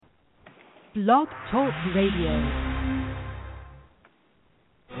Blog Talk Radio.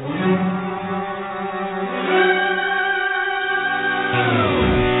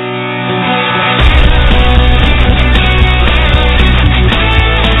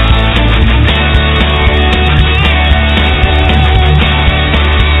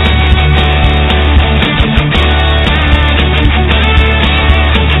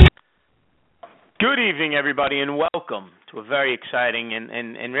 Everybody, and welcome to a very exciting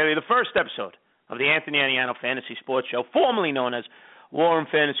and really the first episode of the Aniano Fantasy Sports Show, formerly known as Warren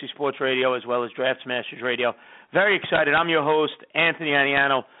Fantasy Sports Radio, as well as Draft Smashers Radio. Very excited. I'm your host, Anthony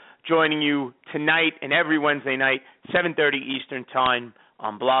Aniano, joining you tonight and every Wednesday night, 7:30 Eastern Time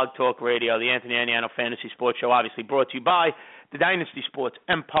on Blog Talk Radio, the Anthony Aniano Fantasy Sports Show, obviously brought to you by the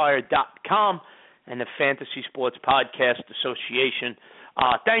DynastySportsEmpire.com and the Fantasy Sports Podcast Association.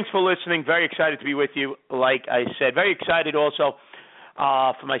 Thanks for listening. Very excited to be with you, like I said. Very excited also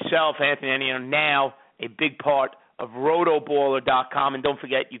for myself, Anthony Aniano, now a big part of rotoballer.com. And don't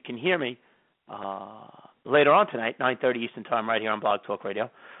forget, you can hear me later on tonight, 9:30 Eastern Time, right here on Blog Talk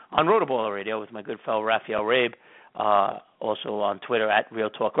Radio, on Rotoballer Radio with my good fellow Raphael Rabe, also on Twitter at Real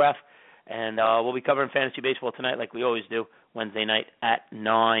Talk Raf. And we'll be covering fantasy baseball tonight like we always do, Wednesday night at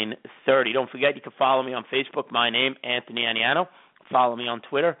 9:30. Don't forget, you can follow me on Facebook, my name, Anthony Aniano. Follow me on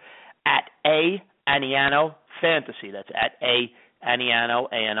Twitter at Aniano Fantasy. That's at Aniano,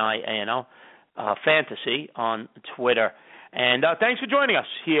 A-N-I-A-N-O, Fantasy on Twitter. And thanks for joining us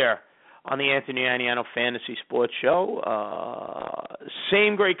here on the Anthony Aniano Fantasy Sports Show.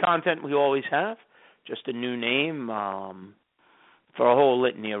 Same great content we always have, just a new name for a whole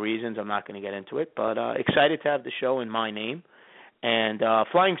litany of reasons. I'm not going to get into it, but excited to have the show in my name. And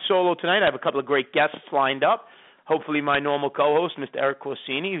flying solo tonight, I have a couple of great guests lined up. Hopefully my normal co-host, Mr. Eric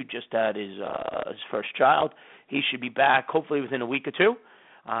Corsini, who just had his first child, he should be back hopefully within a week or two.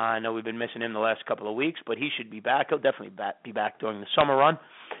 I know we've been missing him the last couple of weeks, but he should be back. He'll definitely be back during the summer run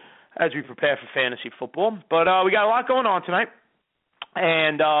as we prepare for fantasy football. But we got a lot going on tonight,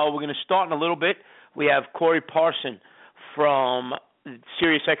 and we're going to start in a little bit. We have Corey Parson from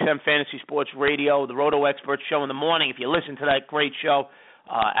Sirius XM Fantasy Sports Radio, the Roto Experts show in the morning. If you listen to that great show,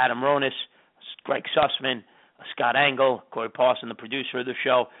 Adam Ronis, Greg Sussman, Scott Angle, Corey Parson, the producer of the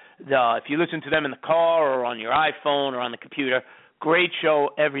show. If you listen to them in the car or on your iPhone or on the computer, great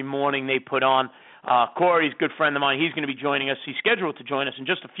show every morning they put on. Corey's a good friend of mine. He's going to be joining us. He's scheduled to join us in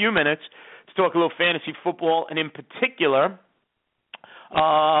just a few minutes to talk a little fantasy football, and in particular,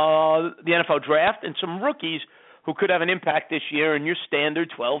 the NFL draft and some rookies who could have an impact this year in your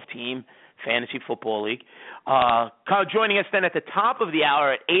standard 12-team fantasy football league. Joining us then at the top of the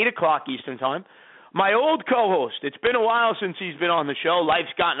hour at 8 o'clock Eastern Time, my old co-host. It's been a while since he's been on the show.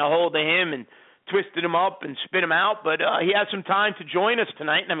 Life's gotten a hold of him and twisted him up and spit him out, but he has some time to join us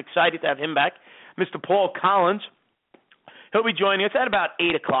tonight, and I'm excited to have him back, Mr. Paul Collins. He'll be joining us at about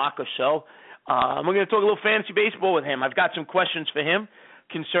 8 o'clock or so. We're going to talk a little fantasy baseball with him. I've got some questions for him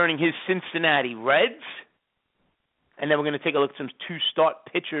concerning his Cincinnati Reds, and then we're going to take a look at some two-start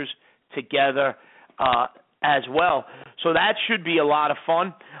pitchers together as well. So that should be a lot of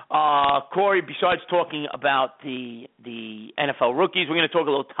fun. Corey, besides talking about the NFL rookies, we're going to talk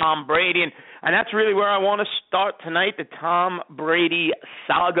a little Tom Brady, and that's really where I want to start tonight, the Tom Brady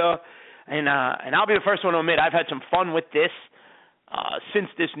saga. And I'll be the first one to admit I've had some fun with this since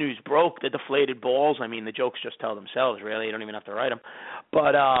this news broke, the deflated balls. I mean, the jokes just tell themselves, really. You don't even have to write them.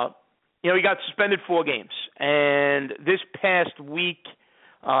 But, he got suspended 4 games. And this past week,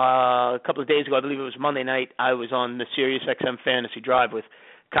 a couple of days ago, I believe it was Monday night, I was on the Sirius XM Fantasy Drive with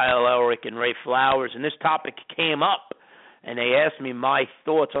Kyle Elric and Ray Flowers, and this topic came up, and they asked me my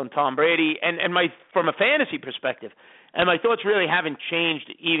thoughts on Tom Brady, and from a fantasy perspective, and my thoughts really haven't changed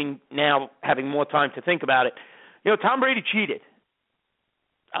even now, having more time to think about it. Tom Brady cheated.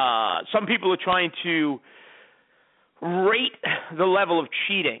 Some people are trying to rate the level of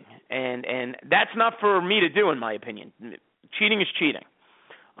cheating, and that's not for me to do, in my opinion. Cheating is cheating.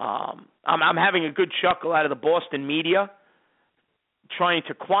 I'm having a good chuckle out of the Boston media trying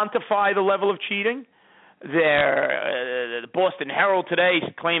to quantify the level of cheating. The Boston Herald today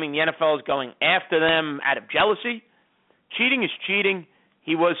is claiming the NFL is going after them out of jealousy. Cheating is cheating.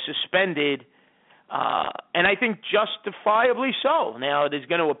 He was suspended, and I think justifiably so. Now, there's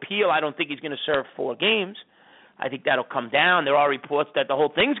going to appeal. I don't think he's going to serve 4 games. I think that'll come down. There are reports that the whole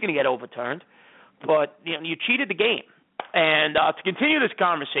thing's going to get overturned, but you cheated the game. And to continue this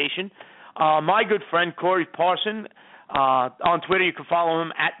conversation, my good friend Corey Parson, on Twitter, you can follow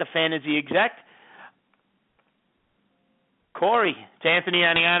him at the Fantasy Exec. Corey, it's Anthony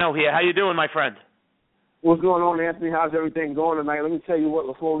Aniano here. How you doing, my friend? What's going on, Anthony? How's everything going tonight? Let me tell you what,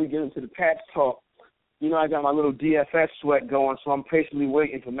 before we get into the Pats talk, I got my little DFS sweat going, so I'm patiently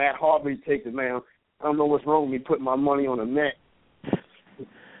waiting for Matt Harvey to take the mound. I don't know what's wrong with me putting my money on the Met.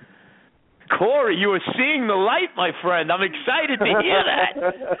 Corey, you are seeing the light, my friend. I'm excited to hear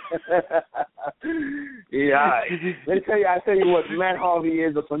that. Yeah, I tell you what, Matt Harvey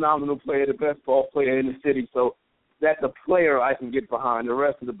is a phenomenal player, the best ball player in the city, so that's a player I can get behind. The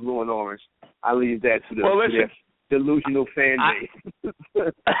rest of the blue and orange, I leave that to the delusional fan base.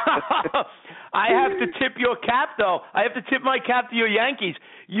 I have to tip your cap, though. I have to tip my cap to your Yankees.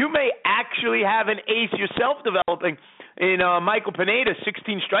 You may actually have an ace yourself developing in Michael Pineda,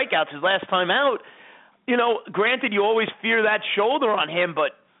 16 strikeouts his last time out. Granted, you always fear that shoulder on him,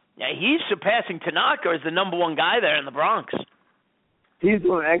 but he's surpassing Tanaka as the number one guy there in the Bronx. He's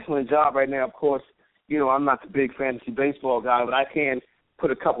doing an excellent job right now. Of course, I'm not the big fantasy baseball guy, but I can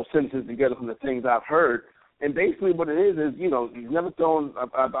put a couple sentences together from the things I've heard. And basically, what it is he's never thrown.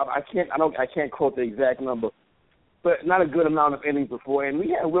 I can't quote the exact number, but not a good amount of innings before. And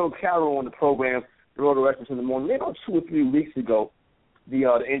we had Will Carroll on the program, the Road to Records in the morning, maybe about 2 or 3 weeks ago, the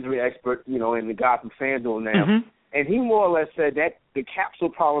injury expert, and the guy from FanDuel now. Mm-hmm. And he more or less said that the capsule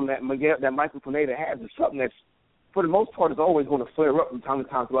problem that Michael Pineda has is something that's, for the most part, is always going to flare up from time to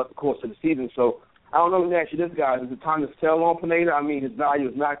time throughout the course of the season. So I don't know, actually, this guy, is it time to sell on Pineda? I mean, his value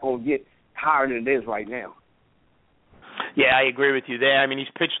is not going to get higher than it is right now. Yeah, I agree with you there. I mean, he's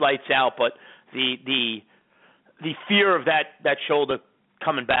pitched lights out, but the fear of that shoulder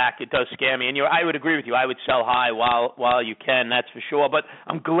coming back, it does scare me. And I would agree with you. I would sell high while you can, that's for sure. But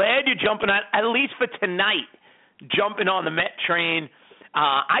I'm glad you're jumping on, at least for tonight, jumping on the Met train.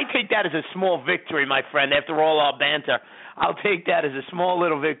 I take that as a small victory, my friend, after all our banter. I'll take that as a small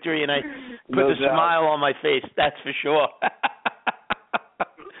little victory, and I put the smile on my face, that's for sure.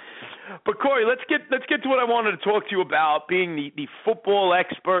 But, Corey, let's get to what I wanted to talk to you about, being the football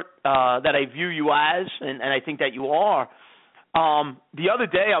expert that I view you as, and I think that you are. The other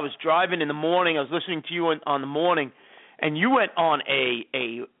day I was driving in the morning. I was listening to you on the morning, and you went on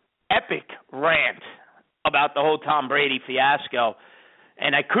a epic rant about the whole Tom Brady fiasco,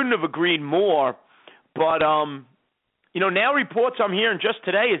 and I couldn't have agreed more. But, now reports I'm hearing just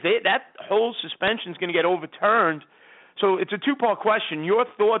today is that whole suspension is going to get overturned. So it's a two-part question. Your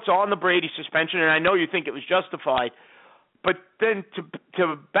thoughts on the Brady suspension, and I know you think it was justified, but then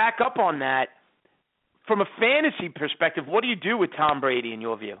to back up on that, from a fantasy perspective, what do you do with Tom Brady in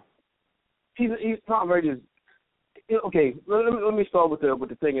your view? Tom Brady is okay. Let me start with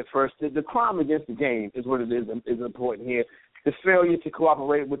the thing at first. The crime against the game is what it is important here. The failure to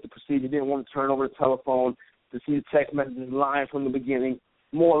cooperate with the procedure, didn't want to turn over the telephone, to see the text messages lying from the beginning,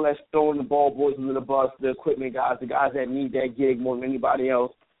 more or less throwing the ball boys under the bus, the equipment guys, the guys that need that gig more than anybody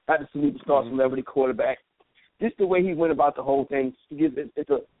else, not the superstar celebrity quarterback. Just the way he went about the whole thing,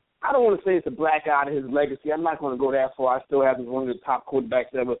 I don't want to say it's a black eye to his legacy. I'm not going to go that far. I still have him as one of the top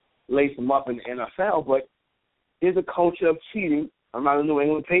quarterbacks that ever laced him up in the NFL, but there's a culture of cheating around the New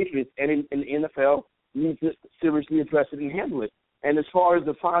England Patriots, and in the NFL, you need to seriously address it and handle it. And as far as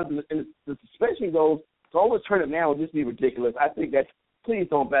the fines and the suspension goes, to overturn it now would just be ridiculous. I think that please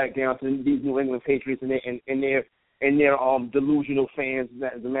don't back down to these New England Patriots and their delusional fans.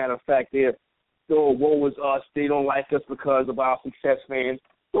 As a matter of fact, they're woe is us. They don't like us because of our success fans.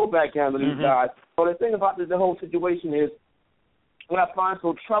 Don't back down to these guys. But the thing about the whole situation is, what I find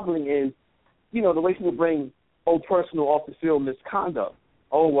so troubling is, the way people bring personal off the field misconduct.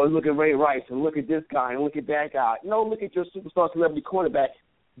 Oh, well, look at Ray Rice and look at this guy and look at that guy. Look at your superstar celebrity quarterback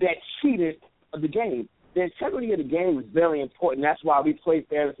that cheated the game. The integrity of the game is very important. That's why we play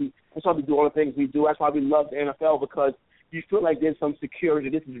fantasy. That's why we do all the things we do. That's why we love the NFL, because you feel like there's some security.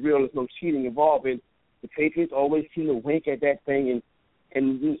 This is real. There's no cheating involved. And the Patriots always seem to wink at that thing,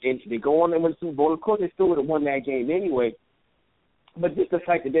 and they go on and win the Super Bowl. Of course, they still would have won that game anyway. But just the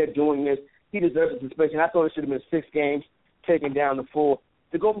fact that they're doing this, he deserves a suspension. I thought it should have been 6 games, taken down to 4.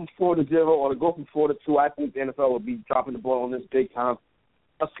 To go from 4-0 or to go from 4-2, I think the NFL would be dropping the ball on this big time.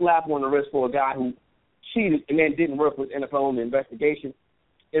 A slap on the wrist for a guy who cheated and then didn't work with NFL in the investigation.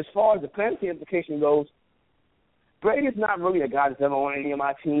 As far as the fantasy implication goes, Brady's not really a guy that's ever on any of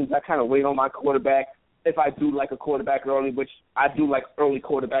my teams. I kind of wait on my quarterback if I do like a quarterback early, which I do like early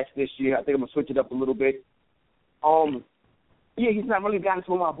quarterbacks this year. I think I'm going to switch it up a little bit. He's not really gotten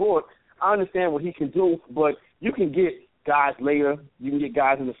to my board. I understand what he can do, but you can get guys later. You can get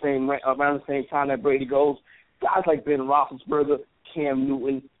guys in around the same time that Brady goes. Guys like Ben Roethlisberger, Cam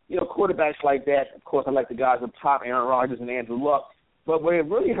Newton, quarterbacks like that. Of course, I like the guys up top, Aaron Rodgers and Andrew Luck. But where it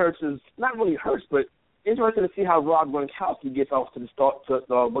really hurts is, not really hurts, but interesting to see how Rob Gronkowski gets off to the start,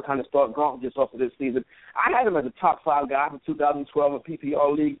 what kind of start Gronk gets off to this season. I had him as a top 5 guy for 2012 in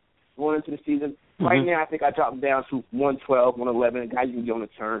PPR league going into the season. Mm-hmm. Right now, I think I dropped him down to 112, 111, a guy you can get on the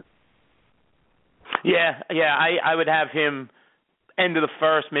turn. Yeah, I would have him end of the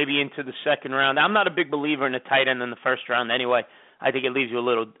first, maybe into the second round. I'm not a big believer in a tight end in the first round anyway. I think it leaves you a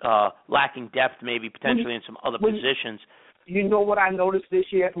little lacking depth, maybe potentially in some other positions. You know what I noticed this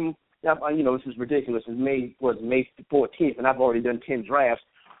year from, this is ridiculous. It's May 14th, and I've already done 10 drafts.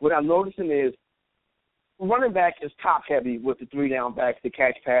 What I'm noticing is running back is top heavy with the 3-down backs to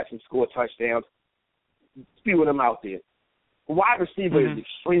catch passes and score touchdowns. Few of them out there. Wide receiver is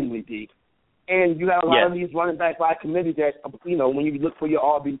extremely deep. And you got a lot of these running back by committee that, when you look for your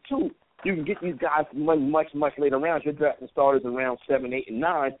RB2, you can get these guys much, much later rounds. You're drafting starters around 7, 8, and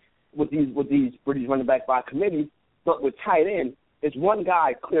 9 with these running back by committee. But with tight end, it's one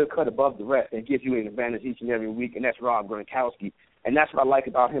guy clear cut above the rest and gives you an advantage each and every week, and that's Rob Gronkowski. And that's what I like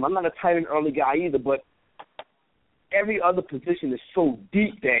about him. I'm not a tight end early guy either, but every other position is so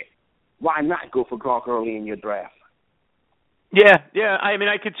deep that why not go for Gronk early in your draft? Yeah. I mean,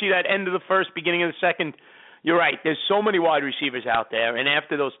 I could see that end of the first, beginning of the second. You're right. There's so many wide receivers out there, and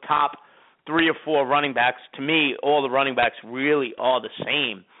after those top 3 or 4 running backs, to me, all the running backs really are the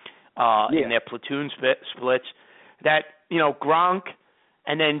same in their platoon splits. That, Gronk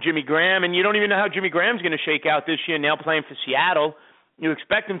and then Jimmy Graham, and you don't even know how Jimmy Graham's going to shake out this year now playing for Seattle. You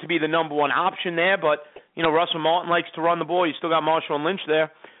expect him to be the number one option there, but, Russell Martin likes to run the ball. You still got Marshall and Lynch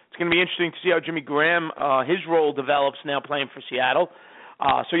there. It's going to be interesting to see how Jimmy Graham, his role develops now playing for Seattle.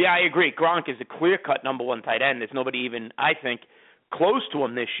 So, I agree. Gronk is the clear-cut number one tight end. There's nobody even, I think, close to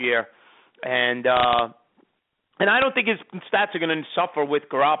him this year. And I don't think his stats are going to suffer with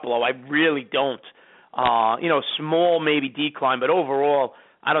Garoppolo. I really don't. Small maybe decline, but overall,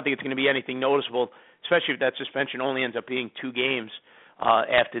 I don't think it's going to be anything noticeable, especially if that suspension only ends up being 2 games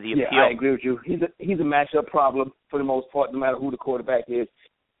after the appeal. Yeah, I agree with you. He's a matchup problem for the most part, no matter who the quarterback is.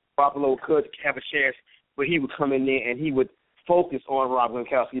 Garoppolo could have a chance, but he would come in there and he would focus on Rob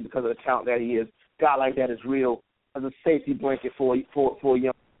Gronkowski because of the talent that he is. A guy like that is real as a safety blanket for a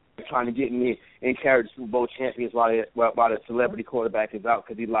young trying to get in there and carry the Super Bowl champions while the celebrity quarterback is out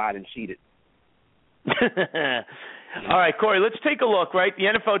because he lied and cheated. All right, Corey, let's take a look, right? The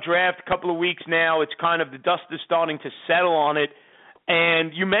NFL draft, a couple of weeks now. It's kind of the dust is starting to settle on it.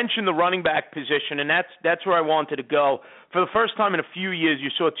 And you mentioned the running back position, and that's where I wanted to go. For the first time in a few years, you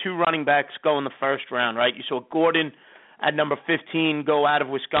saw 2 running backs go in the first round, right? You saw Gordon at number 15 go out of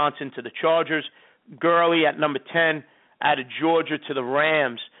Wisconsin to the Chargers, Gurley at number 10 out of Georgia to the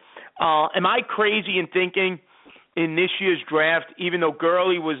Rams. Am I crazy in thinking in this year's draft, even though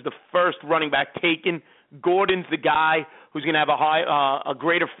Gurley was the first running back taken, Gordon's the guy who's going to have a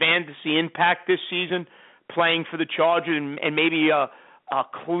greater fantasy impact this season playing for the Chargers and maybe a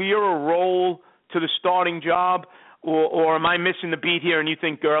clearer role to the starting job? Or am I missing the beat here and you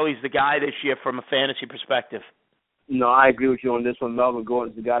think Gurley's the guy this year from a fantasy perspective? No, I agree with you on this one. Melvin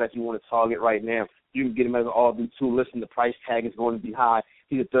Gordon's the guy that you want to target right now. You can get him as an RB2. Listen, the price tag is going to be high.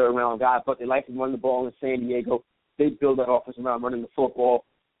 He's a third-round guy, but they like to run the ball in San Diego. They build that offense around running the football.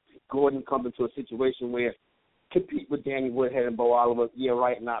 Gordon comes into a situation where compete with Danny Woodhead and Bo Oliver. Yeah,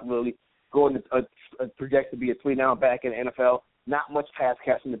 right, not really. Gordon projects to be a 3-down back in the NFL. Not much pass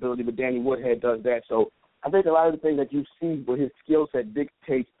catching ability, but Danny Woodhead does that. So I think a lot of the things that you see with his skill set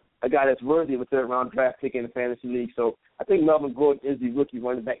dictates a guy that's worthy of a third-round draft pick in the fantasy league. So I think Melvin Gordon is the rookie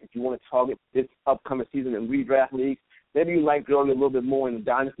running back that you want to target this upcoming season in redraft leagues. Maybe you like Gurley a little bit more in the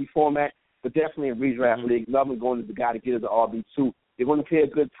dynasty format, but definitely in redraft leagues, Melvin Gordon is the guy to get as an RB2. They're going to pay a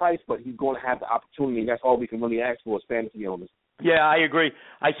good price, but he's going to have the opportunity. That's all we can really ask for as fantasy owners. Yeah, I agree.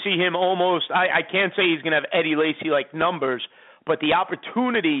 I see him almost – I can't say he's going to have Eddie Lacy-like numbers, but the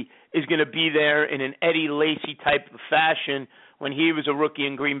opportunity is going to be there in an Eddie Lacy type of fashion when he was a rookie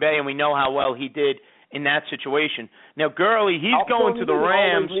in Green Bay, and we know how well he did in that situation. Now, Gurley, he's going to the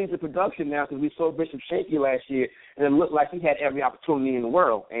Rams. He leads the production now because we saw Bishop Shankey last year, and it looked like he had every opportunity in the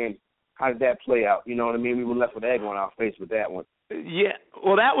world. And how did that play out? You know what I mean? We were left with egg on our face with that one. Yeah,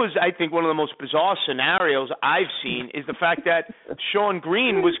 well, that was, I think, one of the most bizarre scenarios I've seen is the fact that Sean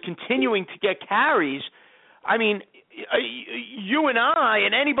Green was continuing to get carries. I mean, you and I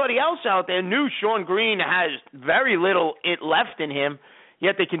and anybody else out there knew Sean Green has very little left in him,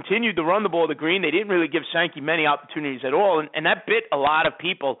 yet they continued to run the ball to Green. They didn't really give Sankey many opportunities at all, and that bit a lot of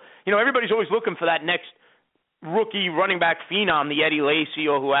people. You know, everybody's always looking for that next rookie running back phenom, the Eddie Lacy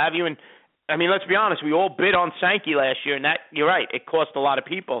or who have you, and I mean, let's be honest, we all bid on Sankey last year, and that, you're right, it cost a lot of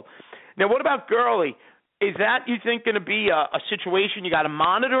people. Now, what about Gurley? Is that, you think, going to be a situation you got to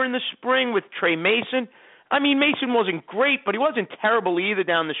monitor in the spring with Trey Mason? I mean, Mason wasn't great, but he wasn't terrible either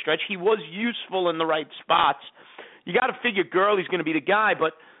down the stretch. He was useful in the right spots. You got to figure Gurley's going to be the guy,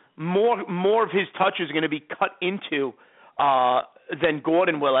 but more of his touches are going to be cut into than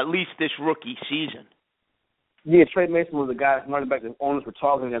Gordon will, at least this rookie season. Yeah, Trey Mason was a guy, running back that owners were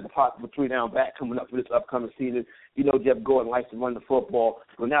targeting as a possible 3-down back coming up for this upcoming season. You know, Jeff Gordon likes to run the football,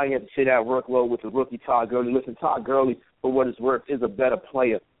 but now he has to share that workload with the rookie Todd Gurley. Listen, Todd Gurley, for what it's worth, is a better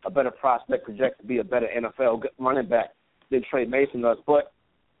player, a better prospect, projected to be a better NFL running back than Trey Mason does. But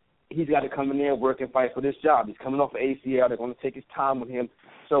he's got to come in there and work and fight for this job. He's coming off of ACL. They're going to take his time with him.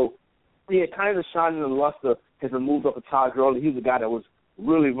 So, yeah, kind of the shining and luster has been moved up to Todd Gurley. He was a guy that was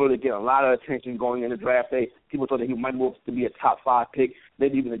really getting a lot of attention going in the draft day. People thought that he might move to be a top 5 pick.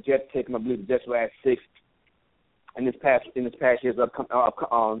 Maybe even the Jets take him. I believe the Jets were at 6 in this past year's in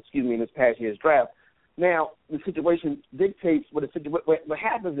this past year's draft. Now the situation dictates what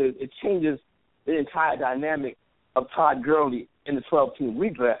happens is it changes the entire dynamic of Todd Gurley in the 12-team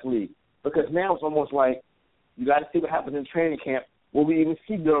redraft league, because now it's almost like you got to see what happens in training camp. Will we even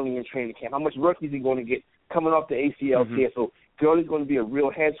see Gurley in training camp? How much work is he going to get coming off the ACL tear? So Gurley's going to be a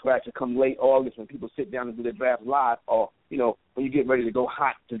real head scratcher come late August when people sit down and do their draft live, or when you get ready to go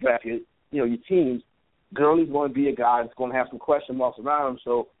hot to draft your teams. Gurley's going to be a guy that's going to have some question marks around him.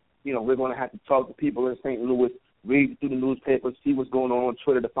 So we're going to have to talk to people in St. Louis, read through the newspapers, see what's going on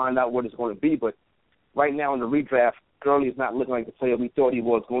Twitter to find out what it's going to be. But right now in the redraft, Gurley is not looking like the player we thought he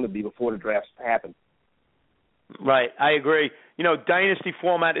was going to be before the draft happened. Right, I agree. Dynasty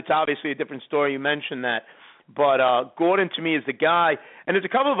format, it's obviously a different story. You mentioned that. But Gordon, to me, is the guy. And there's a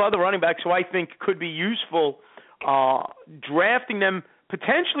couple of other running backs who I think could be useful, drafting them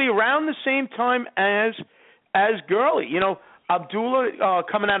potentially around the same time as Gurley. Abdullah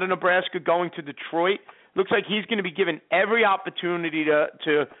coming out of Nebraska, going to Detroit, looks like he's going to be given every opportunity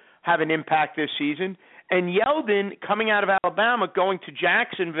to have an impact this season. And Yeldon, coming out of Alabama, going to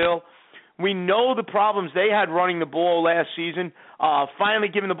Jacksonville. We know the problems they had running the ball last season, finally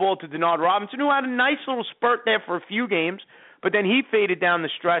giving the ball to Denard Robinson, who had a nice little spurt there for a few games, but then he faded down the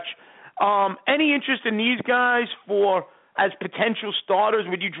stretch. Any interest in these guys as potential starters?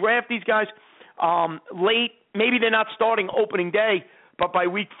 Would you draft these guys late? Maybe they're not starting opening day, but by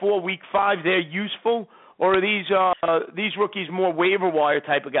week 4, week 5, they're useful? Or are these rookies more waiver wire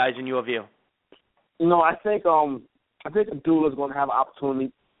type of guys in your view? No, I think Abdullah's going to have an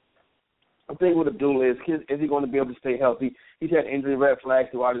opportunity. I think what Abdullah is he going to be able to stay healthy? He's had injury red flags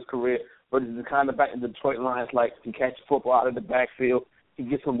throughout his career, but he's the kind of back in the Detroit Lions like he catch the football out of the backfield. He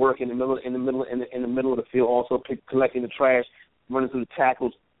gets some work in the middle of the field, also collecting the trash, running through the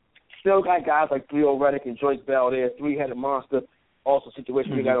tackles. Still got guys like Theo Reddick and Joyce Bell there, three-headed monster. Also, a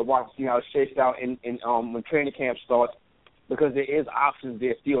situation we got to watch and see how it shakes out when training camp starts, because there is options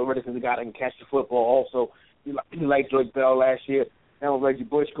there. Theo Reddick is a guy that can catch the football. Also, he liked Joyce Bell last year. Now with Reggie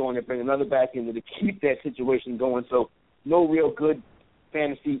Bush going to bring another back in to keep that situation going. So no real good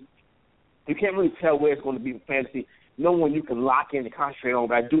fantasy. You can't really tell where it's going to be with fantasy. No one you can lock in and concentrate on.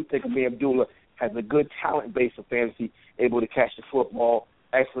 But I do think Amir Abdullah has a good talent base of fantasy, able to catch the football,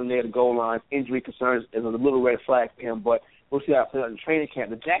 excellent near the goal line. Injury concerns is a little red flag for him, but we'll see how it plays out in training camp.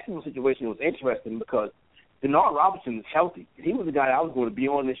 The Jacksonville situation was interesting because Denard Robinson is healthy. He was the guy I was going to be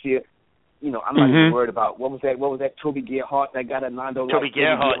on this year. I'm not even worried about what was that Toby Gerhart, that guy that Nando. Toby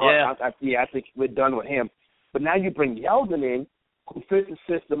Gerhart, yeah. I think we're done with him. But now you bring Yeldon in, who fits the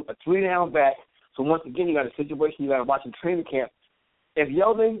system, a 3-down back. So once again, you got a situation you got to watch in training camp. If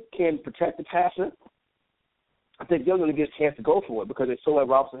Yeldon can protect the passer, I think Yeldon will get a chance to go for it, because they saw what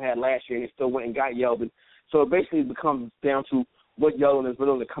Robinson had last year and they still went and got Yeldon. So it basically becomes down to what Yeldon is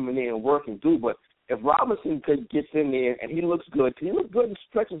willing to come in there and work and do. But if Robinson gets in there and he looks good, because he looked good in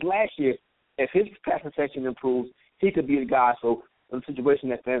stretches last year, if his pass protection improves, he could be the guy. So it's a situation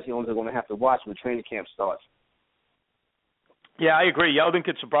that fantasy owners are going to have to watch when training camp starts. Yeah, I agree. Yeldon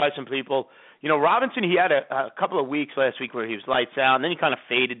could surprise some people. Robinson, he had a couple of weeks last week where he was lights out, and then he kind of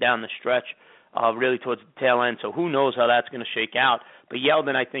faded down the stretch really towards the tail end. So who knows how that's going to shake out. But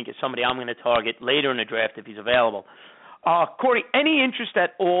Yeldon, I think, is somebody I'm going to target later in the draft if he's available. Corey, any interest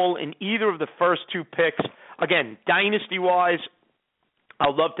at all in either of the first 2 picks? Again, dynasty-wise,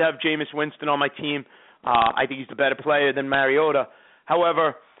 I'd love to have Jameis Winston on my team. I think he's the better player than Mariota.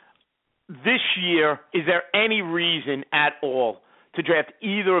 However, this year, is there any reason at all to draft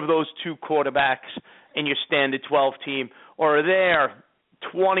either of those 2 quarterbacks in your standard 12 team? Or are there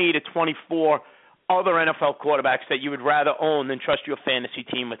 20 to 24 other NFL quarterbacks that you would rather own than trust your fantasy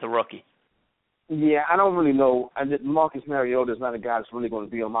team with a rookie? Yeah, I don't really know. Marcus Mariota is not a guy that's really going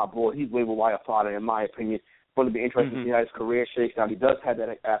to be on my board. He's waiver wire fodder, in my opinion. Going to be interesting to see how his career shakes out. He does have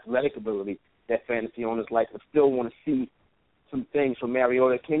that athletic ability that fantasy owners like, but still want to see some things from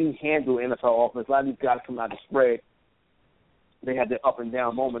Mariota. Can he handle NFL offense? A lot of these guys come out of the spread. They have their up and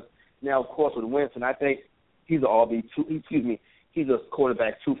down moments. Now, of course, with Winston, I think he's he's a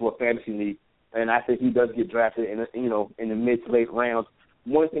quarterback 2 for a fantasy league, and I think he does get drafted in the mid to late rounds.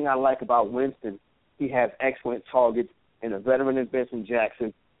 One thing I like about Winston, he has excellent targets and a veteran in Benson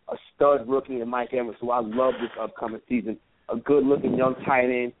Jackson, a stud rookie in Mike Evans, who I love this upcoming season, a good-looking young tight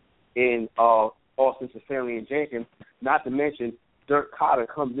end in Austin Seferian-Jenkins, not to mention Dirk Cotter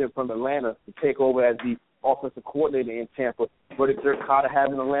comes in from Atlanta to take over as the offensive coordinator in Tampa. What did Dirk Cotter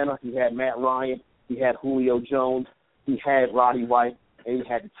have in Atlanta? He had Matt Ryan, he had Julio Jones, he had Roddy White, and he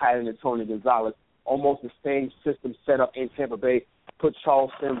had the tight end Tony Gonzalez. Almost the same system set up in Tampa Bay. Put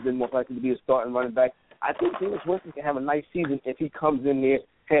Charles Sims in, most likely to be a starting running back. I think Jameis Winston can have a nice season if he comes in there,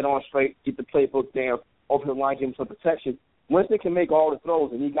 head on straight, get the playbook down, open the line, give him some protection. Winston can make all the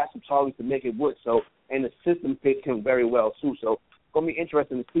throws, and he got some targets to make it work. So, and the system fits him very well too. So, it's going to be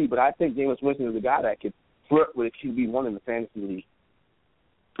interesting to see. But I think Jameis Winston is a guy that could flirt with a QB1 in the fantasy league.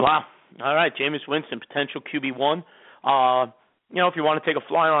 Wow. All right, Jameis Winston, potential QB1. If you want to take a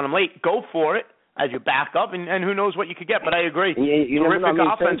flyer on him late, go for it as your backup, and who knows what you could get. But I agree. Terrific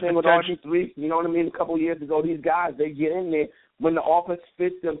offense. Same thing with RG3. You know what I mean? A couple of years ago, these guys, they get in there. When the offense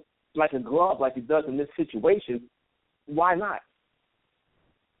fits them like a glove, like it does in this situation, why not?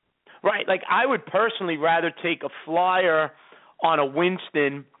 Right. Like, I would personally rather take a flyer on a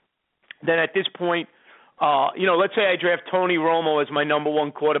Winston than at this point, let's say I draft Tony Romo as my number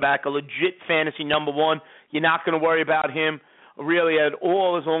 1 quarterback, a legit fantasy number 1. You're not going to worry about him really at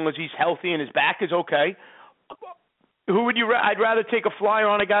all as long as he's healthy and his back is okay. Who would you? I'd rather take a flyer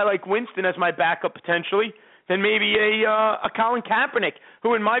on a guy like Winston as my backup potentially than maybe a Colin Kaepernick,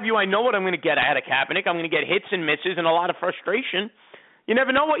 who in my view I know what I'm going to get out of Kaepernick. I'm going to get hits and misses and a lot of frustration. You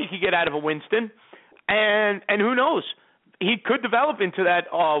never know what you could get out of a Winston, and who knows? He could develop into that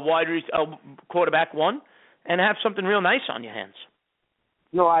quarterback 1 and have something real nice on your hands.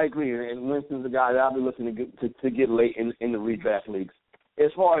 No, I agree, and Winston's a guy that I'll be looking to get late in the redraft leagues.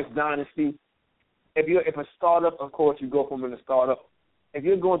 As far as dynasty, if a startup, of course, you go from in a startup. If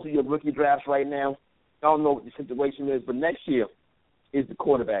you're going through your rookie drafts right now, I don't know what the situation is, but next year is the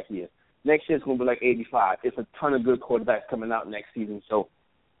quarterback year. Next year it's going to be like 85. It's a ton of good quarterbacks coming out next season. So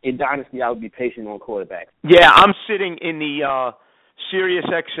in dynasty, I would be patient on quarterbacks. Yeah, I'm sitting in the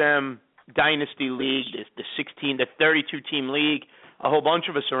SiriusXM Dynasty League, the 32-team league. A whole bunch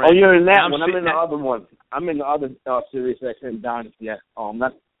of us are in. Oh, you're in that one. I'm in the other one. I'm in the other SiriusXM Dynasty.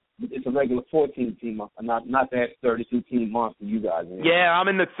 It's a regular 14-team, not that 32-team monster you guys are in. Yeah, I'm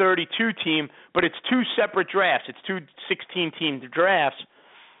in the 32-team, but it's 2 separate drafts. It's 2 16-team drafts,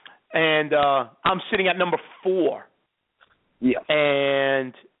 and I'm sitting at number 4. Yeah.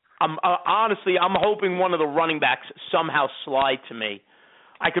 And I'm hoping one of the running backs somehow slide to me.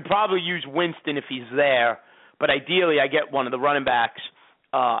 I could probably use Winston if he's there, but ideally I get one of the running backs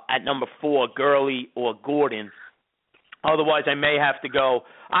at number 4, Gurley or Gordon. Otherwise, I may have to go.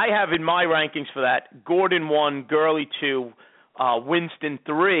 I have in my rankings for that Gordon 1, Gurley 2, Winston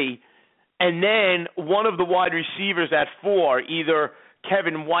 3, and then one of the wide receivers at 4, either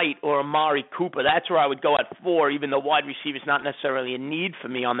Kevin White or Amari Cooper. That's where I would go at 4, even though wide receiver is not necessarily a need for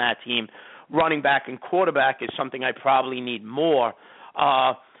me on that team. Running back and quarterback is something I probably need more.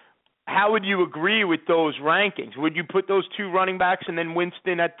 How would you agree with those rankings? Would you put those 2 running backs and then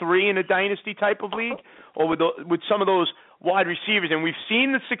Winston at 3 in a dynasty type of league? Or with some of those wide receivers? And we've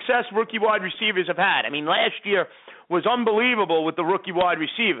seen the success rookie wide receivers have had. I mean, last year was unbelievable with the rookie wide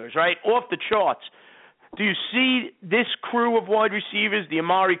receivers, right? Off the charts. Do you see this crew of wide receivers, the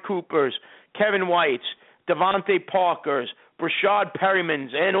Amari Coopers, Kevin Whites, Devontae Parkers, Brashad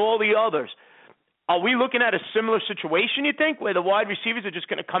Perrimans, and all the others? Are we looking at a similar situation, you think, where the wide receivers are just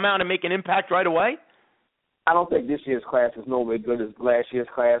going to come out and make an impact right away? I don't think this year's class is nowhere good as last year's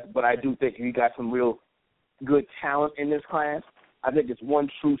class, but I do think you got some real good talent in this class. I think it's one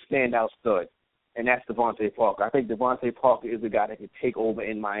true standout stud, and that's Devontae Parker. I think Devontae Parker is the guy that can take over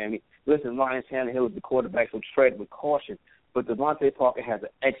in Miami. Listen, Ryan Tannehill is the quarterback, so tread with caution, but Devontae Parker has an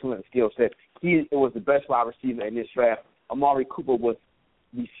excellent skill set. He was the best wide receiver in this draft. Amari Cooper was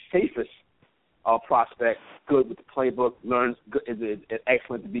the safest prospect, good with the playbook, is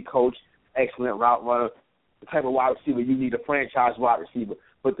excellent to be coached, excellent route runner, the type of wide receiver you need, a franchise wide receiver.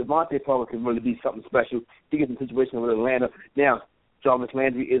 But Devontae Parker can really be something special. He gets in a situation with Atlanta. Now, Jarvis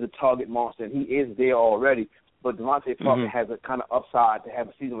Landry is a target monster, and he is there already. but Devontae Parker has a kind of upside to have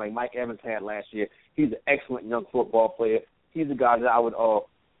a season like Mike Evans had last year. He's an excellent young football player. He's a guy that I would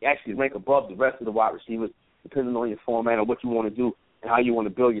actually rank above the rest of the wide receivers, depending on your format and what you want to do and how you want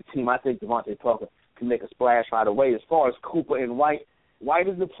to build your team. I think Devontae Parker can make a splash right away. As far as Cooper and White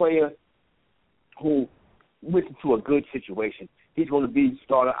is a player who went into a good situation. He's going to be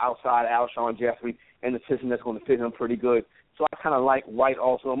starter outside Alshon Jeffrey and the system that's going to fit him pretty good. So I kind of like White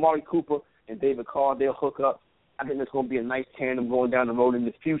also. Amari Cooper and David Carr, they'll hook up. I think that's going to be a nice tandem going down the road in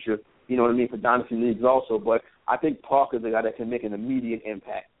the future, you know what I mean, for dynasty leagues also. But I think Parker's a guy that can make an immediate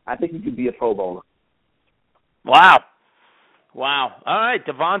impact. I think he could be a Pro Bowler. Wow. All right,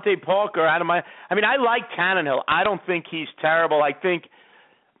 Devontae Parker I like Tannehill. I don't think he's terrible. I think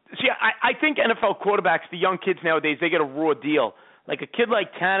NFL quarterbacks, the young kids nowadays, they get a raw deal. Like a kid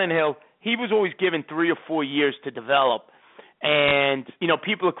like Tannehill, he was always given 3 or 4 years to develop. And,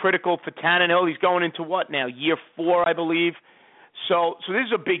 people are critical for Tannehill. He's going into what now? Year 4, I believe. So this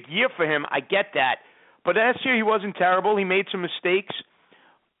is a big year for him. I get that. But last year he wasn't terrible. He made some mistakes.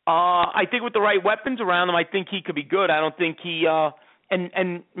 I think with the right weapons around him, I think he could be good. I don't think he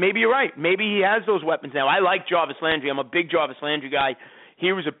and maybe you're right. Maybe he has those weapons now. I like Jarvis Landry. I'm a big Jarvis Landry guy.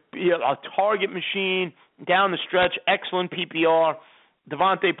 He was a target machine down the stretch, excellent PPR.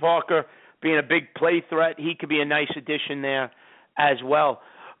 Devontae Parker being a big play threat, he could be a nice addition there as well.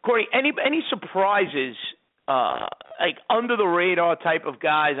 Corey, any surprises, like under the radar type of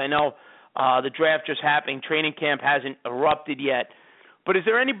guys? I know the draft just happened, training camp hasn't erupted yet. But is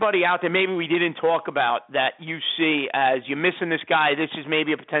there anybody out there maybe we didn't talk about that you see as you're missing this guy, this is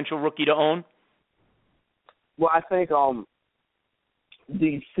maybe a potential rookie to own? Well, I think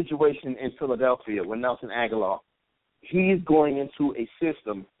the situation in Philadelphia with Nelson Aguilar, he's going into a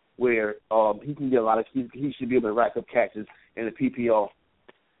system where he can get he should be able to rack up catches in the PPR.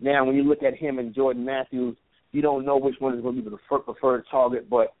 Now, when you look at him and Jordan Matthews, you don't know which one is going to be the preferred target,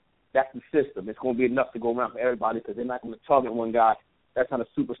 but that's the system. It's going to be enough to go around for everybody because they're not going to target one guy. That's not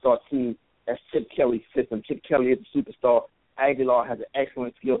a superstar team. That's Chip Kelly's system. Chip Kelly is a superstar. Aguilar has an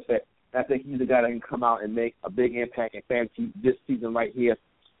excellent skill set. I think he's the guy that can come out and make a big impact in fantasy this season right here.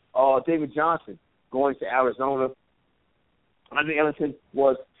 David Johnson going to Arizona. Andre Ellington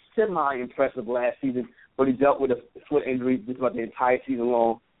was semi-impressive last season, but he dealt with a foot injury just about the entire season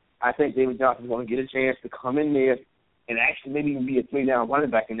long. I think David Johnson is going to get a chance to come in there and actually maybe even be a 3-down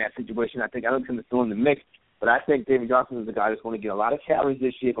running back in that situation. I think Ellington is still in the mix. But I think David Johnson is the guy that's going to get a lot of carries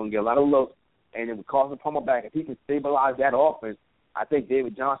this year, going to get a lot of looks, and it would cause a pummel back. If he can stabilize that offense, I think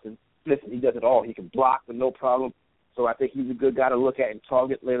David Johnson, listen, he does it all. He can block with no problem. So I think he's a good guy to look at and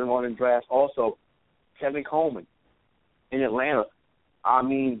target later on in drafts. Also, Kevin Coleman in Atlanta. I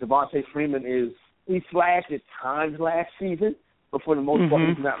mean, Devontae Freeman he flashed at times last season, but for the most part,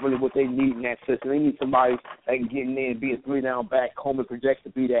 he's not really what they need in that system. They need somebody that can get in there and be a 3-down back. Coleman projects to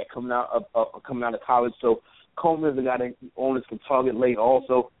be that coming out of college. So Coleman is a guy that owners can target late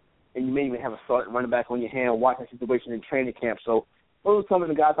also, and you may even have a starting running back on your hand. Watch that situation in training camp. So those are some of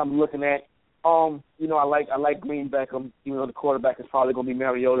the guys I'm looking at. I like Green Beckham, even though the quarterback is probably going to be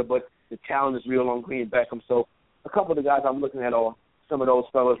Mariota, but the talent is real on Green Beckham. So a couple of the guys I'm looking at are some of those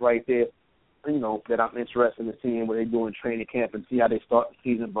fellas right there, that I'm interested in seeing what they do in training camp and see how they start the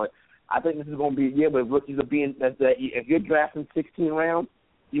season. But I think this is going to be a year where rookies are being if you're drafting 16 rounds,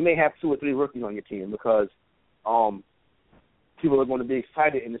 you may have 2 or 3 rookies on your team because people are going to be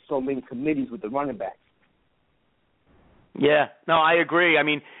excited, and there's so many committees with the running backs. Yeah, no, I agree. I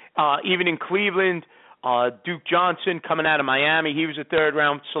mean, even in Cleveland, Duke Johnson coming out of Miami, he was a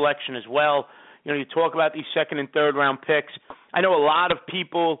 3rd-round selection as well. You talk about these 2nd and 3rd-round picks. I know a lot of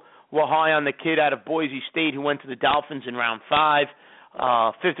people were high on the kid out of Boise State who went to the Dolphins in round 5.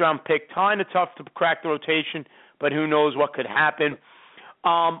 5th-round pick, kind of tough to crack the rotation, but who knows what could happen.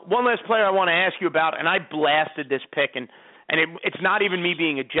 One last player I want to ask you about, and I blasted this pick, and it's not even me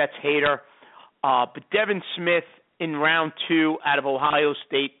being a Jets hater, but Devin Smith in round 2 out of Ohio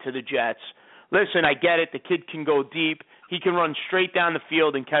State to the Jets. Listen, I get it. The kid can go deep. He can run straight down the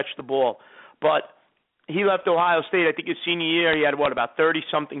field and catch the ball. But he left Ohio State, I think his senior year, he had, about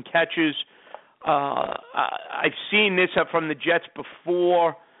 30-something catches. I've seen this from the Jets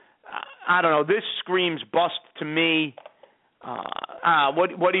before. I don't know. This screams bust to me.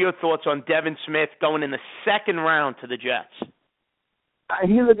 What are your thoughts on Devin Smith going in the 2nd round to the Jets?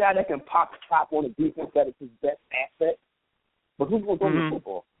 He's a guy that can pop the top on the defense. That is his best asset. But who's going to throw the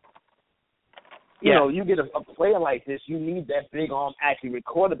football? You get a player like this, you need that big arm accurate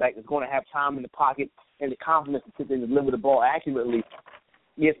quarterback that's going to have time in the pocket and the confidence to sit there and deliver the ball accurately.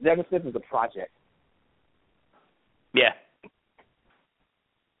 Yes, Devin Smith is a project. Yeah.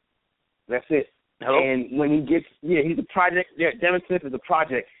 That's it. Hello? And when he gets, he's a project. Yeah, Devin Smith is a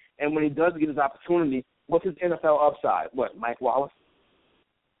project. And when he does get his opportunity, what's his NFL upside? What, Mike Wallace?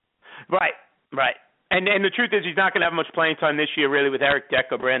 Right. And the truth is he's not going to have much playing time this year, really, with Eric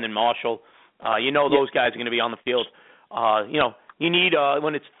Decker, Brandon Marshall. Those guys are going to be on the field. You need,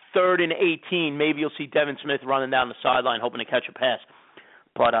 when it's 3rd and 18, maybe you'll see Devin Smith running down the sideline hoping to catch a pass.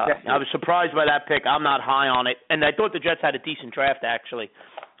 But I was surprised by that pick. I'm not high on it. And I thought the Jets had a decent draft, actually.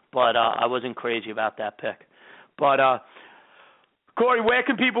 But I wasn't crazy about that pick. But, Corey, where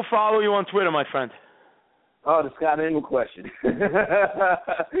can people follow you on Twitter, my friend? Oh, the Scott Engel question. You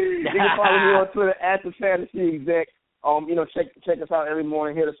can follow me on Twitter at the Fantasy Exec. Check us out every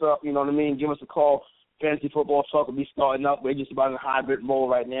morning. Hit us up. You know what I mean? Give us a call. Fantasy football talk will be starting up. We're just about in a hybrid role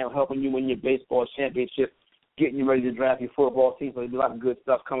right now, helping you win your baseball championship, getting you ready to draft your football team. So there's a lot of good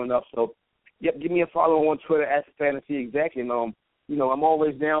stuff coming up. So, give me a follow on Twitter at the Fantasy Exec. And I'm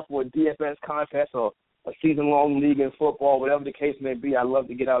always down for a DFS contest or a season-long league in football, whatever the case may be. I love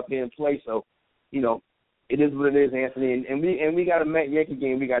to get out there and play. So, it is what it is, Anthony. And we got a Met Yankee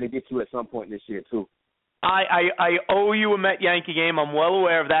game we got to get to at some point this year too. I owe you a Met Yankee game. I'm well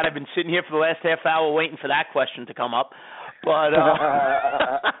aware of that. I've been sitting here for the last half hour waiting for that question to come up. But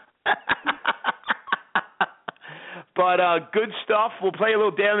good stuff. We'll play a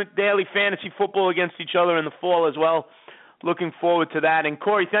little daily fantasy football against each other in the fall as well. Looking forward to that. And,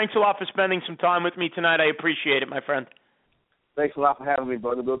 Corey, thanks a lot for spending some time with me tonight. I appreciate it, my friend. Thanks a lot for having me,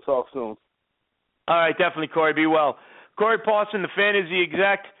 brother. We'll talk soon. All right, definitely, Corey. Be well. Corey Parson, the Fantasy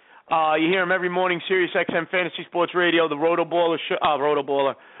Exec. You hear him every morning, Sirius XM Fantasy Sports Radio, the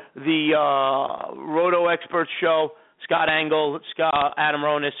the Roto Experts Show, Scott Engel, Adam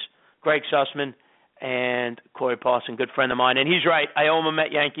Ronis, Greg Sussman, and Corey Parson, good friend of mine. And he's right. I owe him a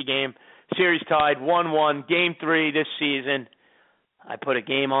Met Yankee game. Series tied 1-1, Game 3 this season. I put a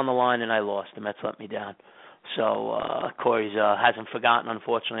game on the line and I lost. The Mets let me down. So Corey's hasn't forgotten,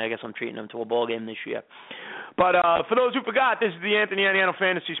 unfortunately. I guess I'm treating him to a ball game this year. But for those who forgot, this is the Anthony Aniano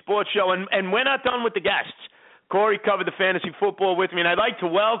Fantasy Sports Show, and we're not done with the guests. Corey covered the fantasy football with me, and I'd like to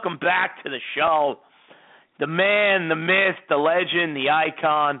welcome back to the show the man, the myth, the legend, the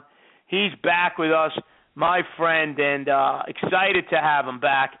icon. He's back with us, my friend, and excited to have him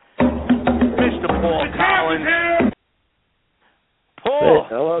back, Mr. Paul Collins.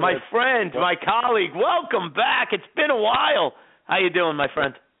 Paul, my friend, my colleague, welcome back. It's been a while. How you doing, my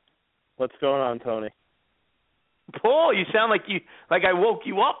friend? What's going on, Tony? Paul, you sound like I woke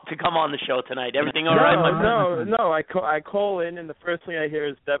you up to come on the show tonight. Everything all right, my friend? No. I call in, and the first thing I hear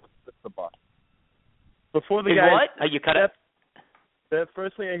is Devin Smith's a bust. Before the guy, what? You cut it? The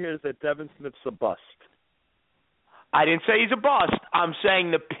first thing I hear is that Devin Smith's a bust. I didn't say he's a bust. I'm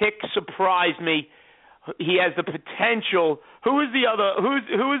saying the pick surprised me. He has the potential. Who is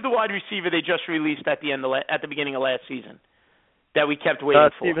the wide receiver they just released at the beginning of last season that we kept waiting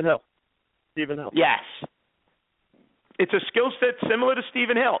for? Stephen Hill. Yes. It's a skill set similar to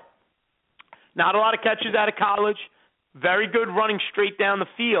Stephen Hill. Not a lot of catches out of college. Very good running straight down the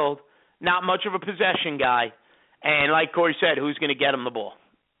field. Not much of a possession guy. And like Corey said, who's going to get him the ball?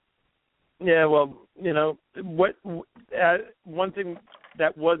 Yeah, well, one thing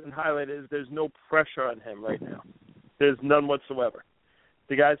that wasn't highlighted is there's no pressure on him right now. There's none whatsoever.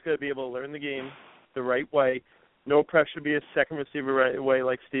 The guy's got to be able to learn the game the right way. No pressure to be a second receiver right away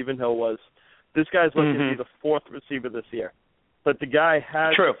like Stephen Hill was. This guy's looking to be the fourth receiver this year. But the guy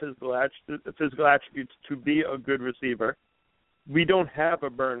has the physical attributes to be a good receiver. We don't have a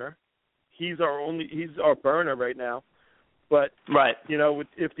burner. He's our burner right now. But,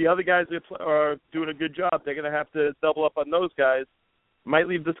 if the other guys are doing a good job, they're going to have to double up on those guys. Might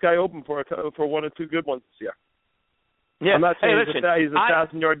leave this guy open for one or two good ones this year. Yeah. I'm not saying he's a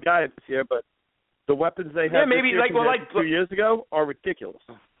 1,000-yard guy this year, but the weapons they have this year 2 years ago are ridiculous.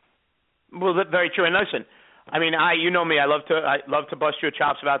 Well, that's very true. And listen, I mean, you know me. I love to bust your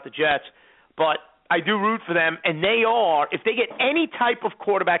chops about the Jets, but I do root for them. And they are, if they get any type of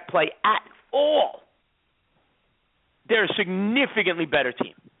quarterback play at all, they're a significantly better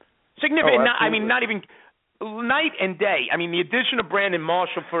team. Not even night and day. I mean, the addition of Brandon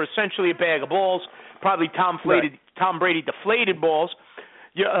Marshall for essentially a bag of balls, probably Tom Brady deflated balls.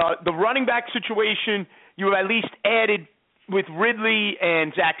 The running back situation, you have at least added with Ridley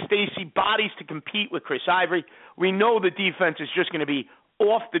and Zach Stacy bodies to compete with Chris Ivory. We know the defense is just going to be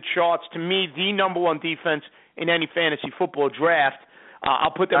off the charts. To me, the number one defense in any fantasy football draft.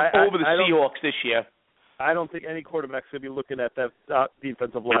 I'll put them over the Seahawks this year. I don't think any quarterback's going to be looking at that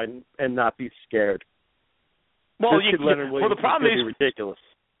defensive line and not be scared. Well, the problem is ridiculous.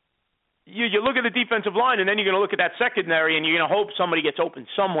 You look at the defensive line, and then you're going to look at that secondary, and you're going to hope somebody gets open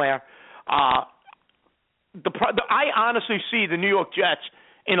somewhere. I honestly see the New York Jets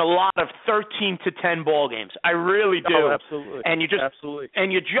in a lot of 13-10 ball games. I really do. Oh, absolutely. And you just absolutely.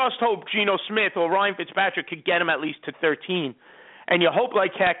 And you just hope Geno Smith or Ryan Fitzpatrick could get him at least to 13. And you hope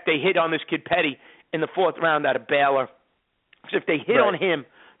like heck they hit on this kid Petty in the 4th round out of Baylor. Because if they hit on him,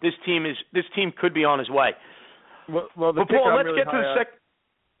 this team could be on his way. Well, the but pick Paul, I'm let's really get to the second.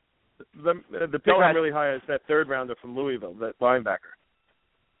 The pick I'm really high on is that 3rd rounder from Louisville, that linebacker.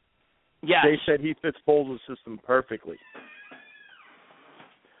 Yes. They said he fits Foles' system perfectly.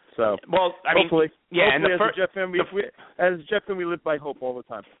 So, well, I mean, hopefully, yeah. Hopefully, as a Jet fan, as a Jet fan, we live by hope all the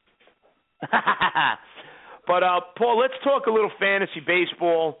time. But Paul, let's talk a little fantasy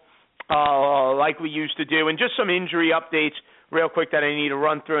baseball, like we used to do, and just some injury updates real quick that I need to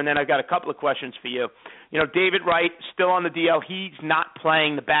run through, and then I've got a couple of questions for you. You know, David Wright still on the DL. He's not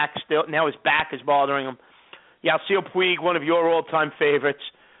playing. The back still now his back is bothering him. Yasiel Puig, one of your all-time favorites,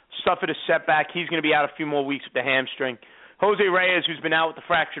 suffered a setback. He's going to be out a few more weeks with the hamstring. Jose Reyes, who's been out with the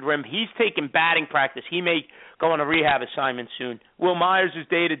fractured rim, he's taking batting practice. He may go on a rehab assignment soon. Will Myers is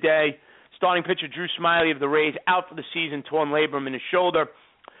day-to-day. Starting pitcher Drew Smiley of the Rays out for the season, torn labrum in his shoulder.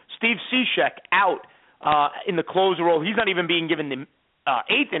 Steve Cishek out in the closer role. He's not even being given the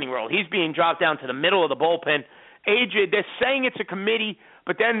 8th inning role. He's being dropped down to the middle of the bullpen. AJ, they're saying it's a committee,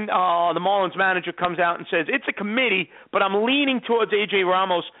 but then the Marlins manager comes out and says it's a committee, but I'm leaning towards AJ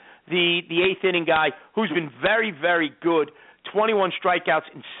Ramos, the 8th inning guy, who's been very, very good. 21 strikeouts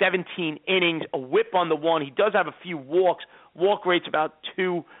in 17 innings, a whip on the 1. He does have a few walks. Walk rate's about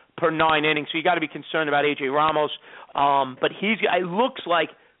 2 per 9 innings, so you got to be concerned about AJ Ramos. But it looks like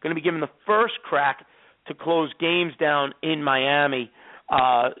going to be given the first crack to close games down in Miami.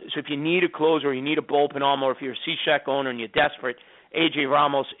 So if you need a closer, or you need a bullpen arm, or if you're a Cishek owner and you're desperate, AJ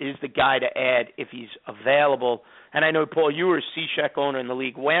Ramos is the guy to add if he's available. And I know, Paul, you were a Cishek owner in the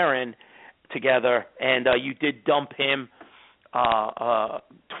league we're in together, and you did dump him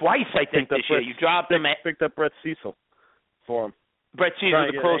twice, I think, this year. You dropped him. Picked up Brett Cecil for him. Brett Cecil,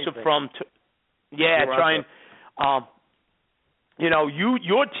 the closer from trying.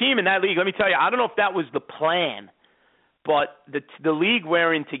 Your team in that league, let me tell you, I don't know if that was the plan, but the league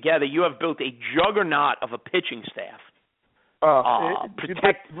we're in together, you have built a juggernaut of a pitching staff.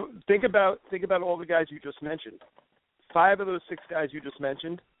 Think about all the guys you just mentioned. 5 of those 6 guys you just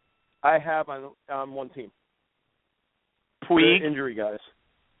mentioned, I have on one team. Puig? The injury guys.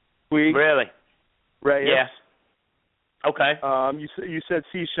 Puig. Really? Reyes. Yeah. Okay. You said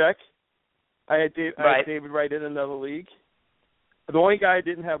Cishek. I had David Wright in another league. The only guy I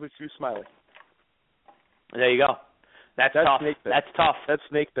didn't have was Drew Smiley. There you go. That's tough. That's tough. That's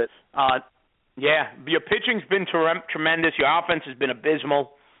snake bit. Yeah, your pitching's been tremendous. Your offense has been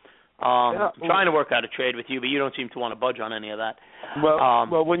abysmal. I'm trying to work out a trade with you, but you don't seem to want to budge on any of that.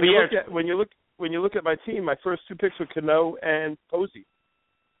 Well, when you look at my team, my first 2 picks were Cano and Posey.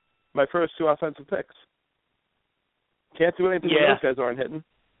 My first 2 offensive picks. Can't do anything when those guys aren't hitting.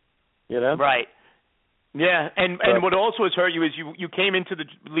 You know? Right. Yeah, and what also has hurt you is you came into the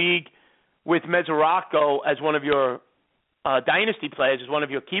league with Mesoraco as one of your dynasty players, as one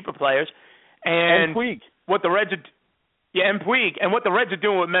of your keeper players, and Puig. What the Reds are, and Puig, and what the Reds are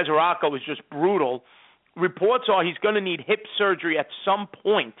doing with Mesoraco is just brutal. Reports are he's going to need hip surgery at some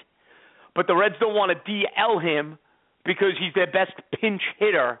point, but the Reds don't want to DL him because he's their best pinch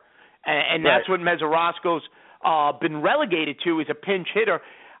hitter, and that's what Mesoraco's been relegated to, is a pinch hitter.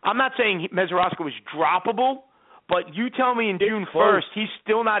 I'm not saying Mesoraco is droppable, but you tell me in June 1st he's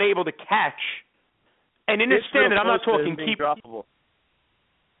still not able to catch. And in his standard, I'm not talking keep. Droppable.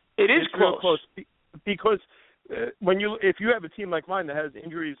 It's close because if you have a team like mine that has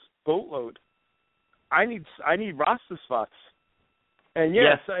injuries boatload, I need roster spots. And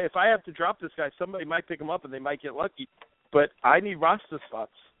if I have to drop this guy, somebody might pick him up and they might get lucky. But I need roster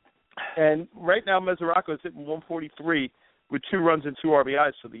spots. And right now, Mesoraco is hitting 143 with 2 runs and 2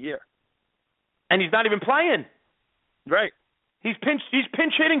 RBIs for the year. And he's not even playing. Right. He's pinch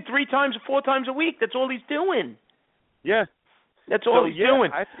hitting 3 times or 4 times a week. That's all he's doing. Yeah. That's all he's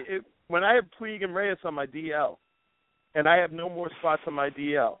doing. When I have Puig and Reyes on my DL, and I have no more spots on my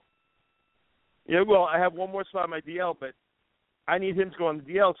DL. I have one more spot on my DL, but I need him to go on the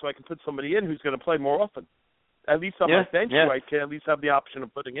DL so I can put somebody in who's going to play more often. At least on my bench, who I can at least have the option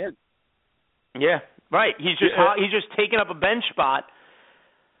of putting in. Yeah, right. He's just taking up a bench spot.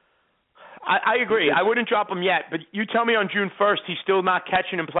 I agree. I wouldn't drop him yet, but you tell me on June 1st he's still not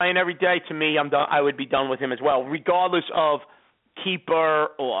catching and playing every day. To me, I'm done. I would be done with him as well, regardless of keeper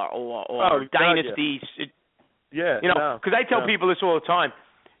or dynasty. Because I tell people this all the time.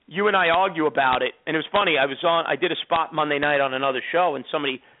 You and I argue about it, and it was funny. I did a spot Monday night on another show, and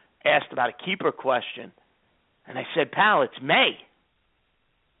somebody asked about a keeper question, And I said, pal, it's May.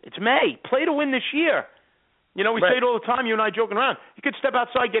 It's May. Play to win this year. You know, we say it all the time, you and I joking around. You could step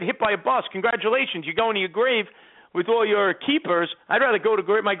outside, get hit by a bus. Congratulations. You're going to your grave with all your keepers. I'd rather go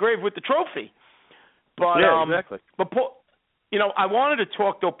to my grave with the trophy. But, yeah, exactly. But, you know, I wanted to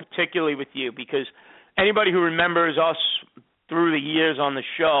talk, though, particularly with you because anybody who remembers us through the years on the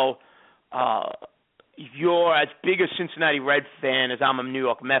show, you're as big a Cincinnati Red fan as I'm a New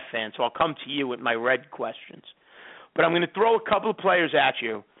York Met fan, so I'll come to you with my Red questions. But I'm going to throw a couple of players at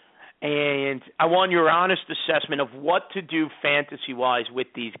you, and I want your honest assessment of what to do fantasy-wise with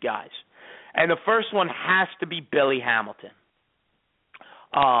these guys. And the first one has to be Billy Hamilton.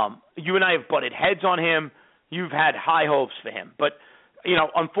 You and I have butted heads on him. You've had high hopes for him. But, you know,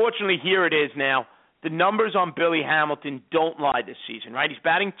 unfortunately, here it is now. The numbers on Billy Hamilton don't lie this season, right? He's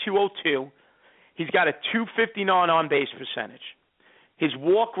batting .202. He's got a .259 on-base percentage. His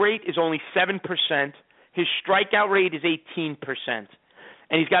walk rate is only 7%. His strikeout rate is 18%.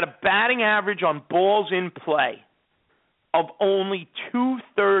 And he's got a batting average on balls in play of only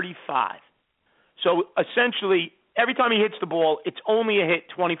 .235. So essentially, every time he hits the ball, it's only a hit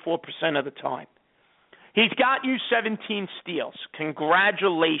 24% of the time. He's got you 17 steals.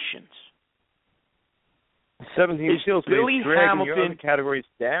 Congratulations. 17 steals. Billy Hamilton, your other categories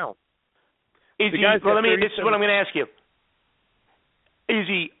down. Is he? Well, this is what I'm going to ask you. Is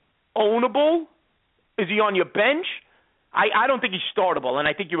he ownable? Is he on your bench? I don't think he's startable, and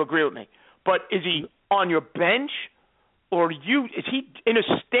I think you agree with me. But is he on your bench, or is he in a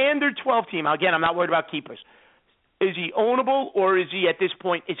standard 12 team? Again, I'm not worried about keepers. Is he ownable, or is he at this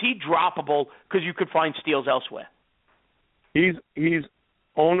point, is he droppable because you could find steals elsewhere? He's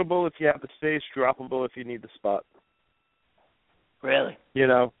ownable if you have the space, droppable if you need the spot. Really? You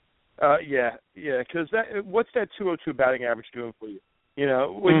know, yeah, because what's that 202 batting average doing for you? You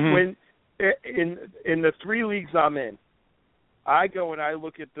know, when in the 3 leagues I'm in, I go and I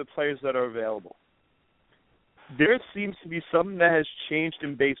look at the players that are available. There seems to be something that has changed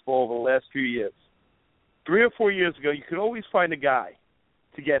in baseball over the last few years. 3 or 4 years ago, you could always find a guy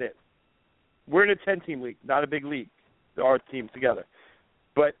to get in. We're in a 10-team league, not a big league, our team together.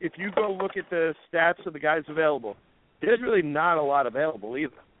 But if you go look at the stats of the guys available, there's really not a lot available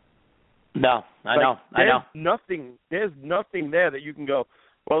either. No, I know. There's nothing there that you can go,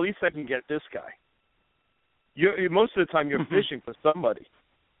 well, at least I can get this guy. Most of the time you're fishing for somebody.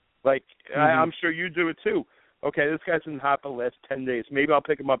 Like, I'm sure you do it too. Okay, this guy's been hot for the last 10 days. Maybe I'll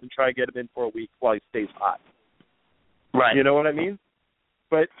pick him up and try to get him in for a week while he stays hot. Right. You know what I mean?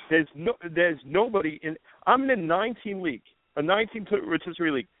 But there's nobody in. I'm in a 9-team league, a 9-team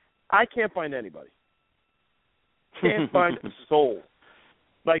rotisserie league. I can't find anybody. Can't find a soul.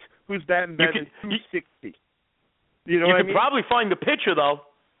 Like, who's batting better than 260? You know what I mean? You could probably find the pitcher, though.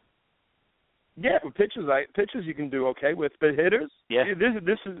 Yeah, with pitchers you can do okay with, but hitters,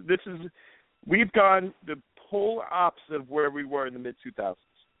 this is we've gone the polar opposite of where we were in the mid 2000s.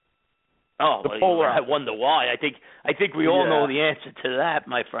 Oh, I wonder why. I think we all know the answer to that,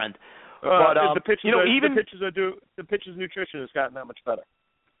 my friend. But the pitchers, the pitchers' nutrition has gotten that much better.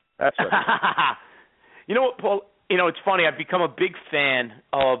 That's right. You know what, Paul? You know, it's funny. I've become a big fan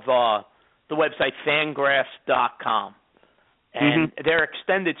of the website Fangraphs.com. And their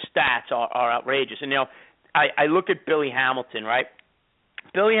extended stats are outrageous. And, you know, I look at Billy Hamilton, right?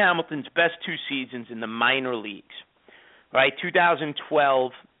 Billy Hamilton's best 2 seasons in the minor leagues, right?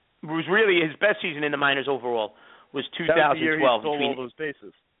 2012 was really his best season in the minors overall was 2012. That was the year he stole all those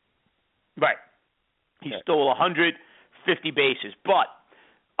bases. Right. He stole 150 bases. But,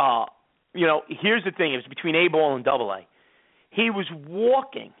 you know, here's the thing. It was between A ball and double A. He was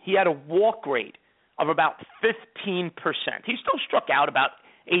walking. He had a walk rate of about 15%. He still struck out about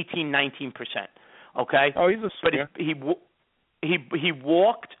 18-19%. Okay. Oh, he's a swinger. But he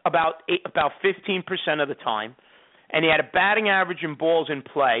walked about 15% of the time, and he had a batting average in balls in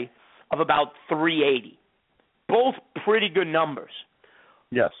play of about 380. Both pretty good numbers.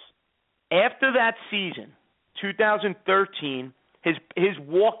 Yes. After that season, 2013, his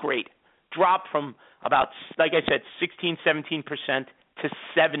walk rate dropped from about, like I said, 16-17% to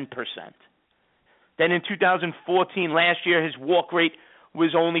 7%. Then in 2014, last year, his walk rate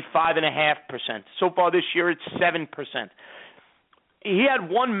was only 5.5%. So far this year, it's 7%. He had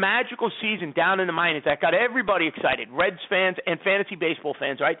one magical season down in the minors that got everybody excited, Reds fans and fantasy baseball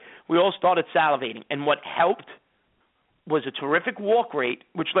fans, right? We all started salivating. And what helped was a terrific walk rate,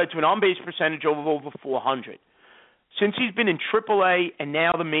 which led to an on-base percentage of over 400. Since he's been in AAA and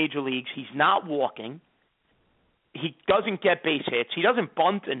now the major leagues, he's not walking. He doesn't get base hits. He doesn't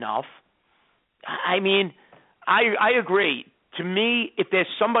bunt enough. I mean, I agree. To me, if there's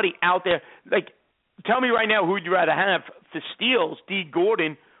somebody out there, like tell me right now, who would you rather have for steals, D.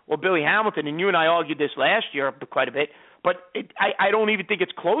 Gordon or Billy Hamilton? And you and I argued this last year quite a bit, but I don't even think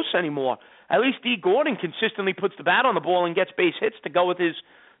it's close anymore. At least D. Gordon consistently puts the bat on the ball and gets base hits to go with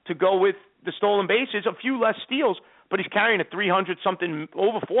the stolen bases. A few less steals, but he's carrying a 300-something,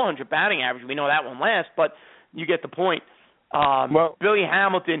 over 400 batting average. We know that one last, but you get the point. Billy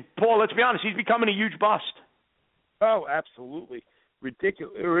Hamilton, Paul, let's be honest, he's becoming a huge bust. Oh, absolutely.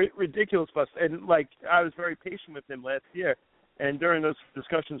 Ridiculous bust. And, I was very patient with him last year, and during those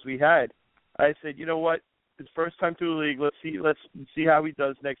discussions we had, I said, you know what, his first time through the league, let's see how he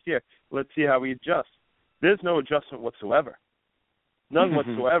does next year. Let's see how he adjusts. There's no adjustment whatsoever. None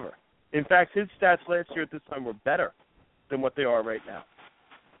whatsoever. In fact, his stats last year at this time were better than what they are right now.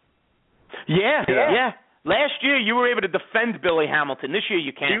 Yeah. Last year you were able to defend Billy Hamilton. This year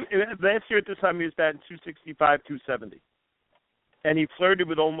you can't. Last year at this time he was batting 265, 270. And he flirted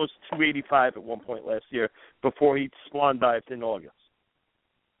with almost 285 at one point last year before he swan dived in August.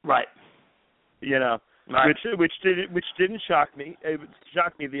 Right. Right. Which didn't shock me. It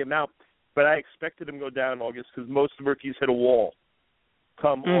shocked me the amount, but I expected him to go down in August because most rookies hit a wall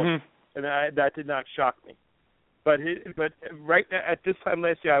come August, and that did not shock me. But right now, at this time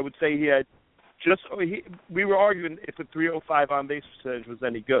last year, I would say he had we were arguing if a 305 on base percentage was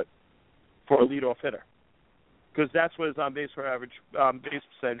any good for a leadoff hitter, because that's what his on base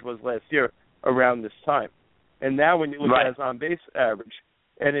percentage was last year around this time. And now when you look at his on base average,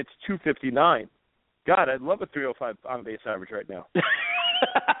 and it's 259. God, I'd love a 305 on base average right now.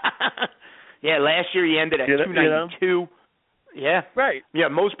 Yeah, last year he ended at 292. Yeah. Right. Yeah,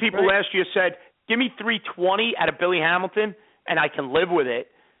 most people last year said, give me 320 out of Billy Hamilton, and I can live with it.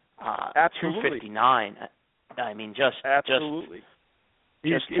 Absolutely. 259. I mean, absolutely.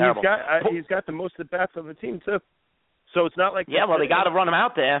 He's terrible. He's got the most at bats on the team too. So it's not like they got to run him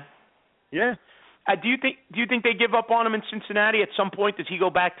out there. Yeah. Do you think they give up on him in Cincinnati at some point? Does he go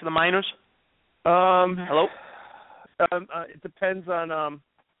back to the minors? Hello. It depends on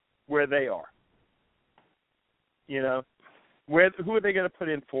where they are. Who are they going to put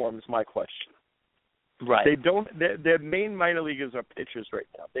in for him is my question. Right. They don't. Their main minor leaguers are pitchers right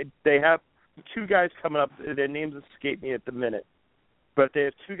now. They have two guys coming up. Their names escape me at the minute, but they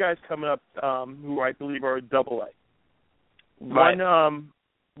have two guys coming up who I believe are Double-A. Right.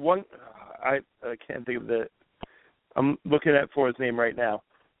 One. I can't think of the. I'm looking for his name right now.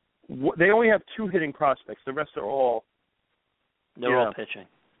 They only have two hitting prospects. The rest are all. They're all pitching.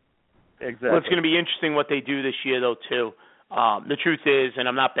 Exactly. Well, it's going to be interesting what they do this year, though, too. The truth is, and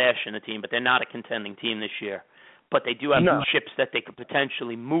I'm not bashing the team, but they're not a contending team this year. But they do have chips that they could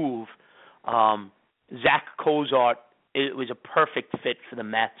potentially move. Zach Cozart, it was a perfect fit for the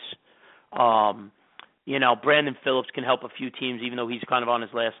Mets. Brandon Phillips can help a few teams, even though he's kind of on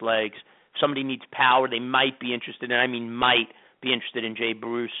his last legs. If somebody needs power, they might be interested, and I mean might be interested in Jay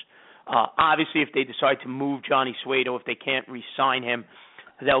Bruce. Obviously, if they decide to move Johnny Cueto, if they can't re-sign him,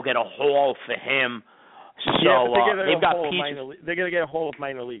 they'll get a haul for him. So they've got pieces. They're going to get a haul of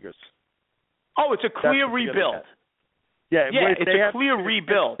minor leagers. Oh, it's a clear rebuild. Yeah, it's a clear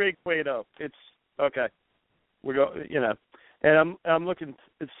rebuild. It's Cueto. It's okay. We go, and I'm looking.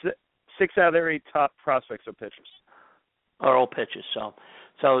 It's 6 out of their 8 top prospects are pitchers. Are all pitchers. So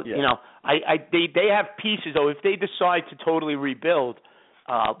they have pieces though. If they decide to totally rebuild,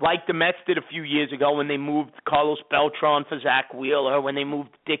 like the Mets did a few years ago when they moved Carlos Beltran for Zach Wheeler, when they moved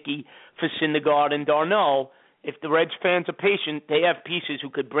Dickey for Syndergaard and Darno, if the Reds fans are patient, they have pieces who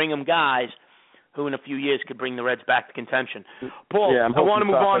could bring them guys who in a few years could bring the Reds back to contention. Paul, I want to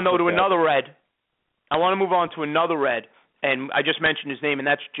move on, though, to another Red. I want to move on to another Red, and I just mentioned his name, and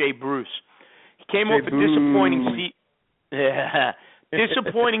that's Jay Bruce. He came off a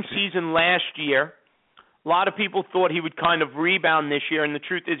disappointing season last year. A lot of people thought he would kind of rebound this year, and the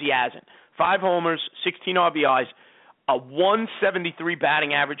truth is he hasn't. 5 homers, 16 RBIs, a 173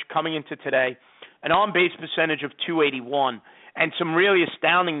 batting average coming into today, an on-base percentage of 281, and some really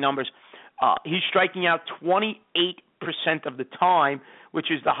astounding numbers. He's striking out 28% of the time,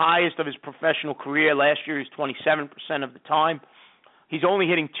 which is the highest of his professional career. Last year he was 27% of the time. He's only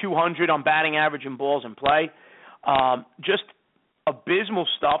hitting 200 on batting average and balls in play. Just abysmal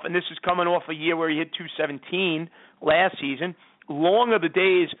stuff, and this is coming off a year where he hit 217 last season. Long are the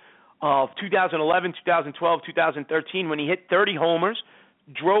days of 2011, 2012, 2013 when he hit 30 homers,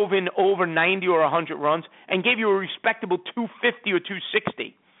 drove in over 90 or 100 runs, and gave you a respectable 250 or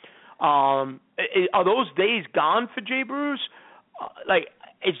 260. Are those days gone for Jay Bruce?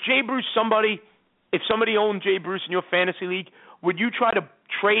 Is Jay Bruce somebody, if somebody owned Jay Bruce in your fantasy league, would you try to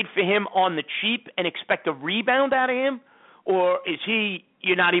trade for him on the cheap and expect a rebound out of him? Or is he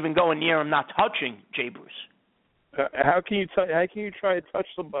you're not even going near him, not touching Jay Bruce. How can you try to touch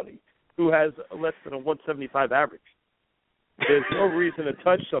somebody who has less than a 175 average? There's no reason to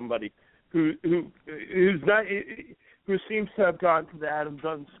touch somebody who seems to have gone to the Adam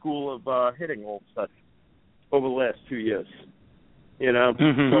Dunn school of hitting all of a sudden over the last 2 years. You know,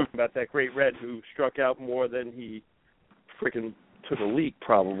 talking about that great Red who struck out more than he freaking took a leak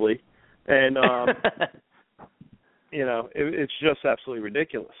probably, and you know, it's just absolutely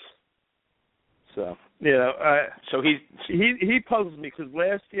ridiculous. So, you know, so he puzzles me because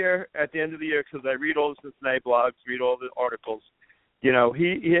last year, at the end of the year, because I read all the Cincinnati blogs, read all the articles, you know,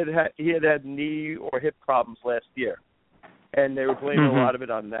 he had knee or hip problems last year, and they were blaming a lot of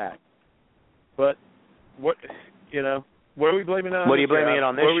it on that. But what are we blaming it on? What are you blaming it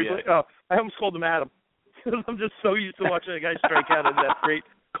on this year? I almost called him Adam because I'm just so used to watching a guy strike out in that great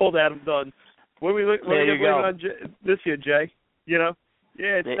cold Adam Dunn. What are we blaming on this year, Jay? You know,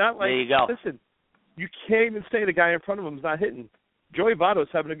 yeah, it's not like, there you go. Listen, you can't even say the guy in front of him is not hitting. Joey Votto's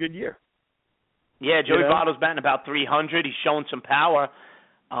having a good year. Yeah, Joey Votto's batting about 300. He's showing some power.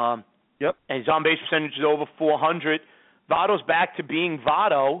 Yep. And his on-base percentage is over 400. Votto's back to being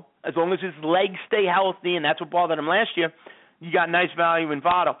Votto. As long as his legs stay healthy, and that's what bothered him last year, you got nice value in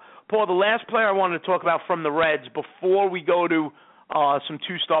Votto. Paul, the last player I wanted to talk about from the Reds before we go to some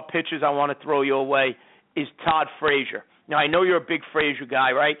two-star pitchers I want to throw your way is Todd Frazier. Now, I know you're a big Frazier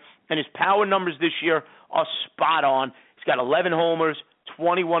guy, right? And his power numbers this year are spot on. He's got 11 homers,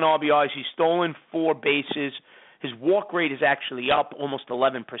 21 RBIs. He's stolen 4 bases. His walk rate is actually up almost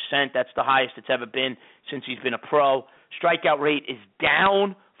 11%. That's the highest it's ever been since he's been a pro. Strikeout rate is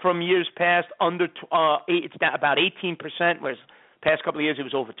down from years past. It's down about 18%, whereas the past couple of years it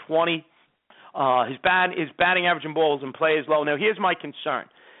was over 20. His batting average in balls in play is low. Now, here's my concern.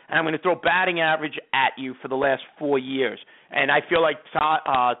 And I'm going to throw batting average at you for the last 4 years. And I feel like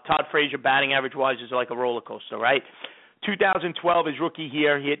Todd Frazier, batting average-wise, is like a roller coaster, right? 2012, his rookie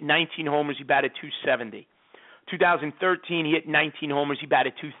year, he hit 19 homers. He batted .270. 2013, he hit 19 homers. He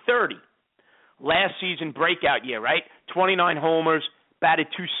batted .230. Last season, breakout year, right? 29 homers, batted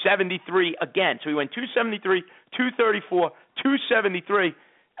 .273 again. So he went .273, .234, .273,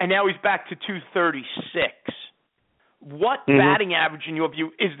 and now he's back to .236. What batting average, in your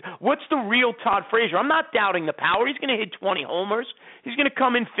view, what's the real Todd Frazier? I'm not doubting the power. He's going to hit 20 homers. He's going to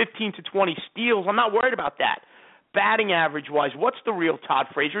come in 15 to 20 steals. I'm not worried about that. Batting average-wise, what's the real Todd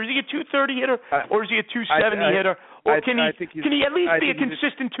Frazier? Is he a .230 hitter, or is he a .270 hitter? Or can he at least be a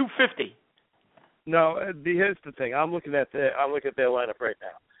consistent .250? No, here's the thing. I'm looking at their lineup right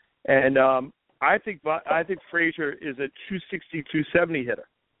now, and I think Frazier is a .260, .270 hitter.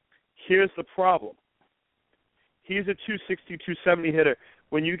 Here's the problem. He's a .260, .270 hitter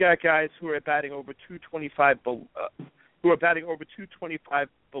when you got guys who are batting over .225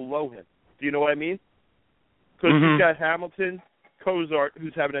 below him. Do you know what I mean? Because you've got Hamilton, Cozart,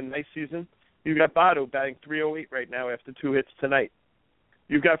 who's having a nice season. You've got Votto batting .308 right now after 2 hits tonight.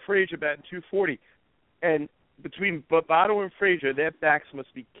 You've got Frazier batting .240. And between Votto and Frazier, their backs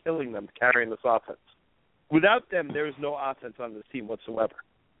must be killing them carrying this offense. Without them, there is no offense on this team whatsoever.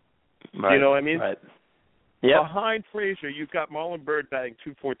 Right. Do you know what I mean? Right. Yep. Behind Frazier, you've got Marlon Byrd batting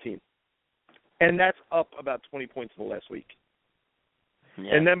 .214. And that's up about 20 points in the last week.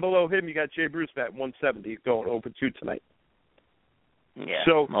 Yeah. And then below him, you got Jay Bruce batting .170 going over 2 tonight. Yeah.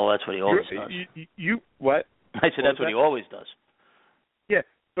 So, well, that's what he always does. What? I said that's what he always does. Yeah,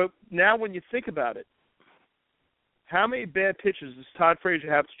 but now when you think about it, how many bad pitches does Todd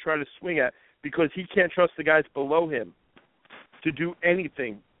Frazier have to try to swing at because he can't trust the guys below him to do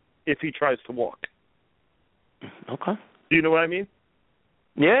anything if he tries to walk? Okay. Do you know what I mean?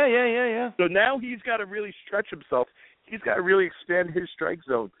 Yeah. So now he's got to really stretch himself. He's got to really expand his strike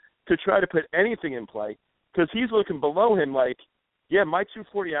zone to try to put anything in play because he's looking below him like, yeah, my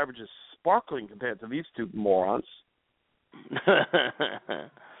 .240 average is sparkling compared to these two morons.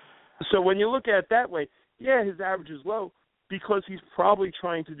 So when you look at it that way, yeah, his average is low because he's probably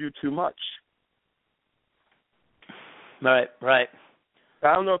trying to do too much. Right.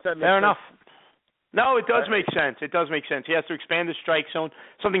 I don't know if that makes sense. Fair enough. No, it does make sense. It does make sense. He has to expand the strike zone,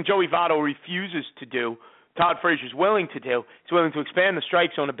 something Joey Votto refuses to do. Todd Frazier's willing to do. He's willing to expand the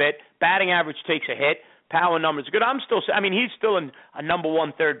strike zone a bit. Batting average takes a hit. Power numbers are good. He's still a number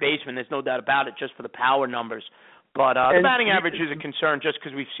 1 third baseman. There's no doubt about it, just for the power numbers. But the batting average is a concern just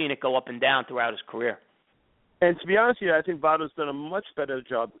because we've seen it go up and down throughout his career. And to be honest with you, I think Votto's done a much better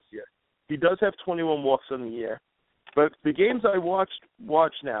job this year. He does have 21 walks in the year. But the games I watch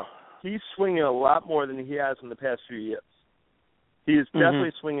now, he's swinging a lot more than he has in the past few years. He is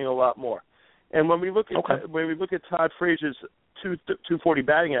definitely swinging a lot more. And when we look at Todd Frazier's 240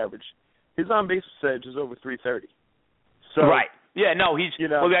 batting average. His on-base percentage is over 330. So, right. Yeah, no, he's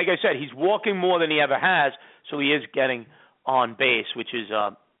well, like I said, he's walking more than he ever has, so he is getting on base, which is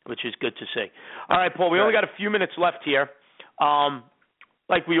good to see. All right, Paul, we only got a few minutes left here.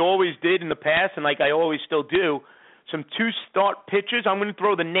 Like we always did in the past, and like I always still do, some two-start pitchers. I'm going to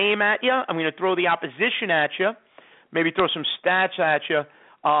throw the name at you. I'm going to throw the opposition at you. Maybe throw some stats at you.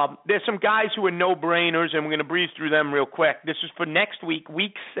 There's some guys who are no-brainers, and we're going to breeze through them real quick. This is for next week,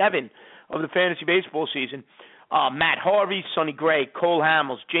 Week 7 of the fantasy baseball season. Matt Harvey, Sonny Gray, Cole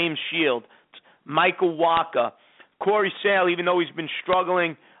Hamels, James Shields, Michael Wacha, Corey Sale. Even though he's been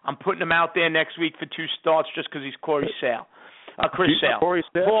struggling, I'm putting him out there next week for two starts just because he's Corey Sale. Chris Sale. Corey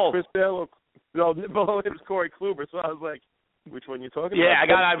Sale. Paul. Chris Sale. No, below him is Corey Kluber. So I was like, which one you talking about?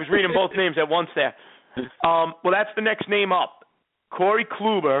 Yeah, I was reading both names at once there. Well, that's the next name up. Corey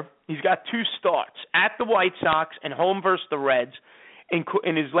Kluber. He's got two starts at the White Sox and home versus the Reds.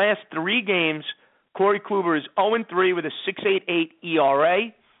 In his last 3 games, Corey Kluber is 0-3 with a 6.88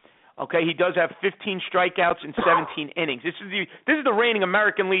 ERA. Okay, he does have 15 strikeouts in 17 innings. This is the reigning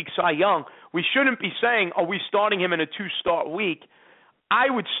American League Cy Young. We shouldn't be saying, are we starting him in a 2-start week? I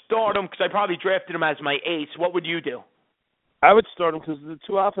would start him because I probably drafted him as my ace. What would you do? I would start him because the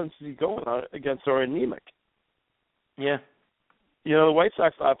two offenses he's going on against are anemic. Yeah. You know, the White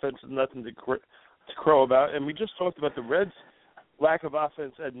Sox offense is nothing to crow about, and we just talked about the Reds' lack of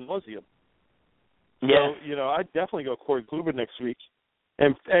offense ad nauseum. Yeah. So, you know, I'd definitely go Corey Kluber next week,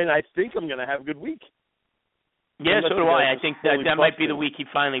 and I think I'm going to have a good week. Yeah, so do I. I think that might be the week he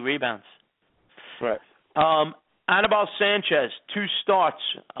finally rebounds. Right. Anibal Sanchez, 2 starts,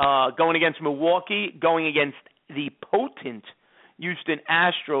 going against Milwaukee, going against the potent Houston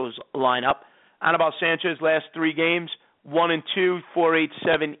Astros lineup. Anibal Sanchez, last 3 games, 1-2,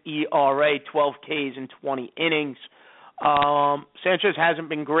 4.87 ERA, 12 Ks in 20 innings. Sanchez hasn't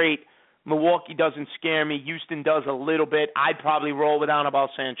been great. Milwaukee doesn't scare me. Houston does a little bit. I'd probably roll with Anibal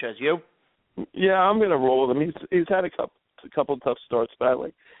Sanchez. You? Yeah, I'm going to roll with him. He's had a couple of tough starts, but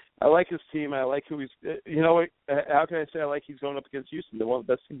I like his team. I like who he's. You know, how can I say I like he's going up against Houston? They're one of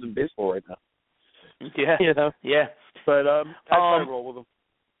the best teams in baseball right now. Yeah. You know? Yeah. But I'd probably roll with him.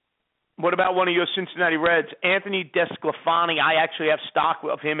 What about one of your Cincinnati Reds, Anthony DeSclafani? I actually have stock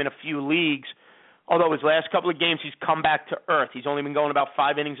of him in a few leagues. Although his last couple of games, he's come back to earth. He's only been going about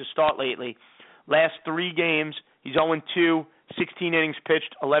 5 innings a start lately. Last 3 games, he's 0-2, 16 innings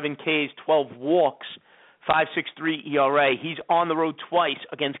pitched, 11 Ks, 12 walks, 5.63 ERA. He's on the road twice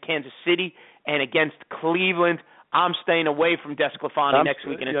against Kansas City and against Cleveland. I'm staying away from DeSclafani next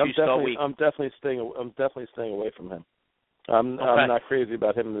week in a 2-start week. I'm definitely staying away from him. I'm not crazy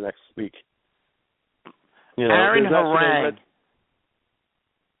about him the next week. You know, Aaron Harang.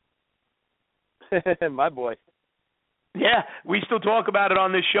 My boy. Yeah, we still talk about it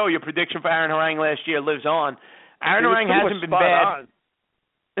on this show. Your prediction for Aaron Harang last year lives on. Aaron Harang hasn't been bad.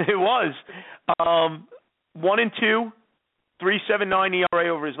 It was. 1-2, 3.79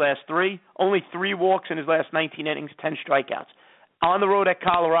 ERA over his last 3. Only 3 walks in his last 19 innings, 10 strikeouts. On the road at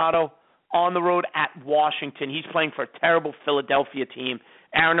Colorado, on the road at Washington. He's playing for a terrible Philadelphia team.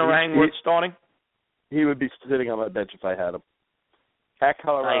 Aaron Harang worth starting? He would be sitting on my bench if I had him. At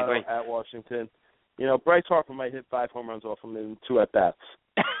Colorado, at Washington. You know, Bryce Harper might hit 5 home runs off him in 2 at-bats.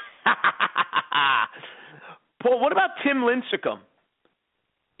 Paul, what about Tim Lincecum?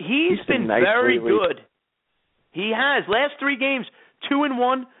 He's been nice very good. He has. Last 3 games,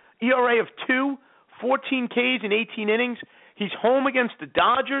 2-1, ERA of 2, 14 Ks in 18 innings. He's home against the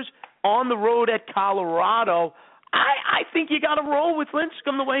Dodgers, on the road at Colorado. I think you got to roll with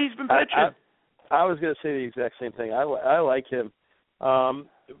Lincecum the way he's been pitching. I was going to say the exact same thing. I like him.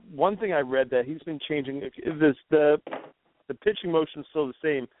 One thing I read that he's been changing. The pitching motion is still the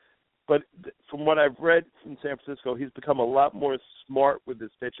same, but from what I've read from San Francisco, he's become a lot more smart with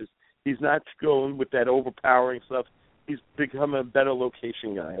his pitches. He's not going with that overpowering stuff. He's become a better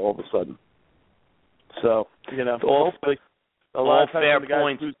location guy all of a sudden. So, you know, hopefully a lot of times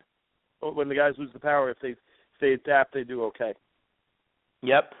when the guys lose the power, if they adapt, they do okay.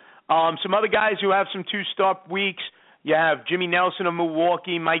 Yep. Some other guys who have some 2-start weeks. You have Jimmy Nelson of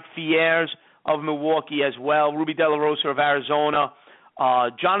Milwaukee, Mike Fiers of Milwaukee as well, Ruby De La Rosa of Arizona,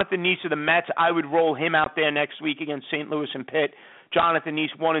 Jonathan Neese of the Mets. I would roll him out there next week against St. Louis and Pitt. Jonathan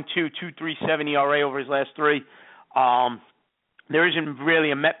Neese, 1-2, 2.37 ERA over his last 3. There isn't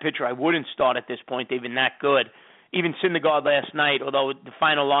really a Met pitcher I wouldn't start at this point. They've been that good. Even Syndergaard last night, although the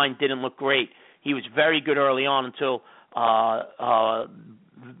final line didn't look great, he was very good early on until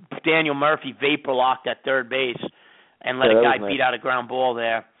Daniel Murphy vapor locked at third base and let a guy beat out a ground ball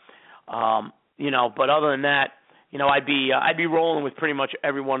there. But other than that, I'd be rolling with pretty much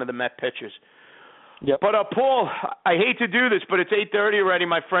every one of the Met pitchers. Yep. But Paul, I hate to do this, but it's 8:30 already,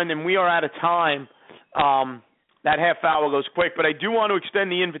 my friend, and we are out of time. That half hour goes quick, but I do want to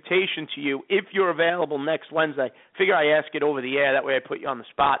extend the invitation to you if you're available next Wednesday. Figure I ask it over the air, that way I put you on the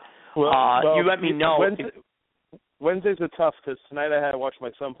spot. Well, you let me know. Wednesdays are tough because tonight I had to watch my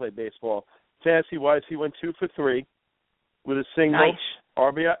son play baseball. Fantasy-wise, he went 2 for 3 with a single, nice.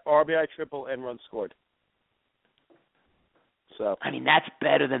 RBI triple, and run scored. So that's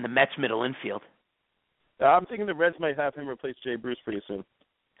better than the Mets middle infield. I'm thinking the Reds might have him replace Jay Bruce pretty soon.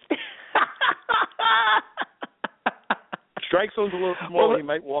 Strike zone's a little small. Well, he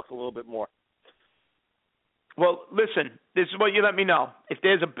might walk a little bit more. Well, listen, this is what you let me know. If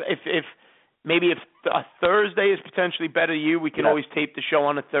a Thursday is potentially better to you, we can always tape the show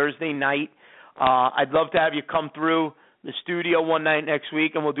on a Thursday night. I'd love to have you come through the studio one night next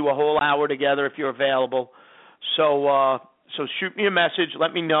week, and we'll do a whole hour together if you're available. So shoot me a message.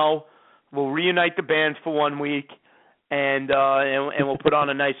 Let me know. We'll reunite the band for 1 week, and we'll put on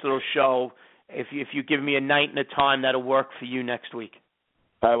a nice little show. If you give me a night and a time, that'll work for you next week.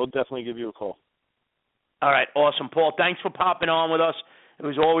 I will definitely give you a call. All right, awesome. Paul, thanks for popping on with us. It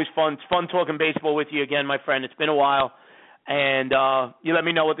was always fun. It's fun talking baseball with you again, my friend. It's been a while. And you let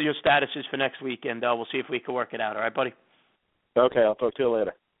me know what your status is for next week, and we'll see if we can work it out. All right, buddy? Okay, I'll talk to you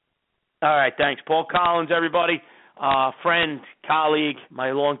later. All right, thanks. Paul Collins, everybody. Friend, colleague,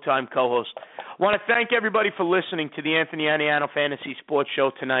 my longtime co-host. I want to thank everybody for listening to the Anthony Aniano Fantasy Sports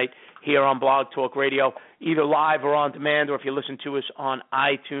Show tonight here on Blog Talk Radio, either live or on demand, or if you listen to us on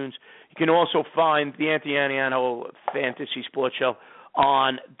iTunes. You can also find the Anthony Aniano Fantasy Sports Show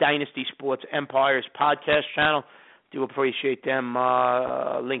on Dynasty Sports Empire's podcast channel. Do appreciate them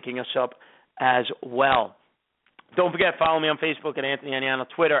linking us up as well. Don't forget, follow me on Facebook at Anthony Aniano,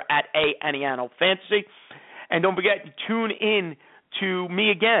 Twitter at @Aniano Fantasy. And don't forget to tune in to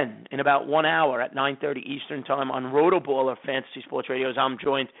me again in about 1 hour at 9:30 Eastern Time on Rotoballer Fantasy Sports Radio, as I'm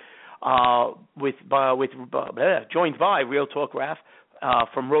joined joined by Real Talk Raf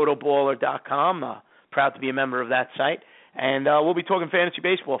from Rotoballer.com. Proud to be a member of that site. And we'll be talking fantasy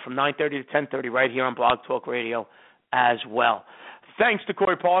baseball from 9:30 to 10:30 right here on Blog Talk Radio as well. Thanks to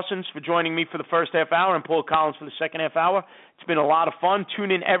Corey Parsons for joining me for the first half hour and Paul Collins for the second half hour. It's been a lot of fun.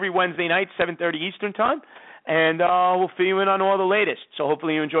 Tune in every Wednesday night, 7:30 Eastern Time. And we'll fill you in on all the latest. So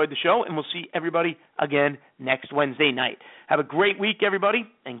hopefully you enjoyed the show, and we'll see everybody again next Wednesday night. Have a great week, everybody,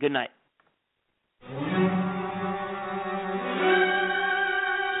 and good night.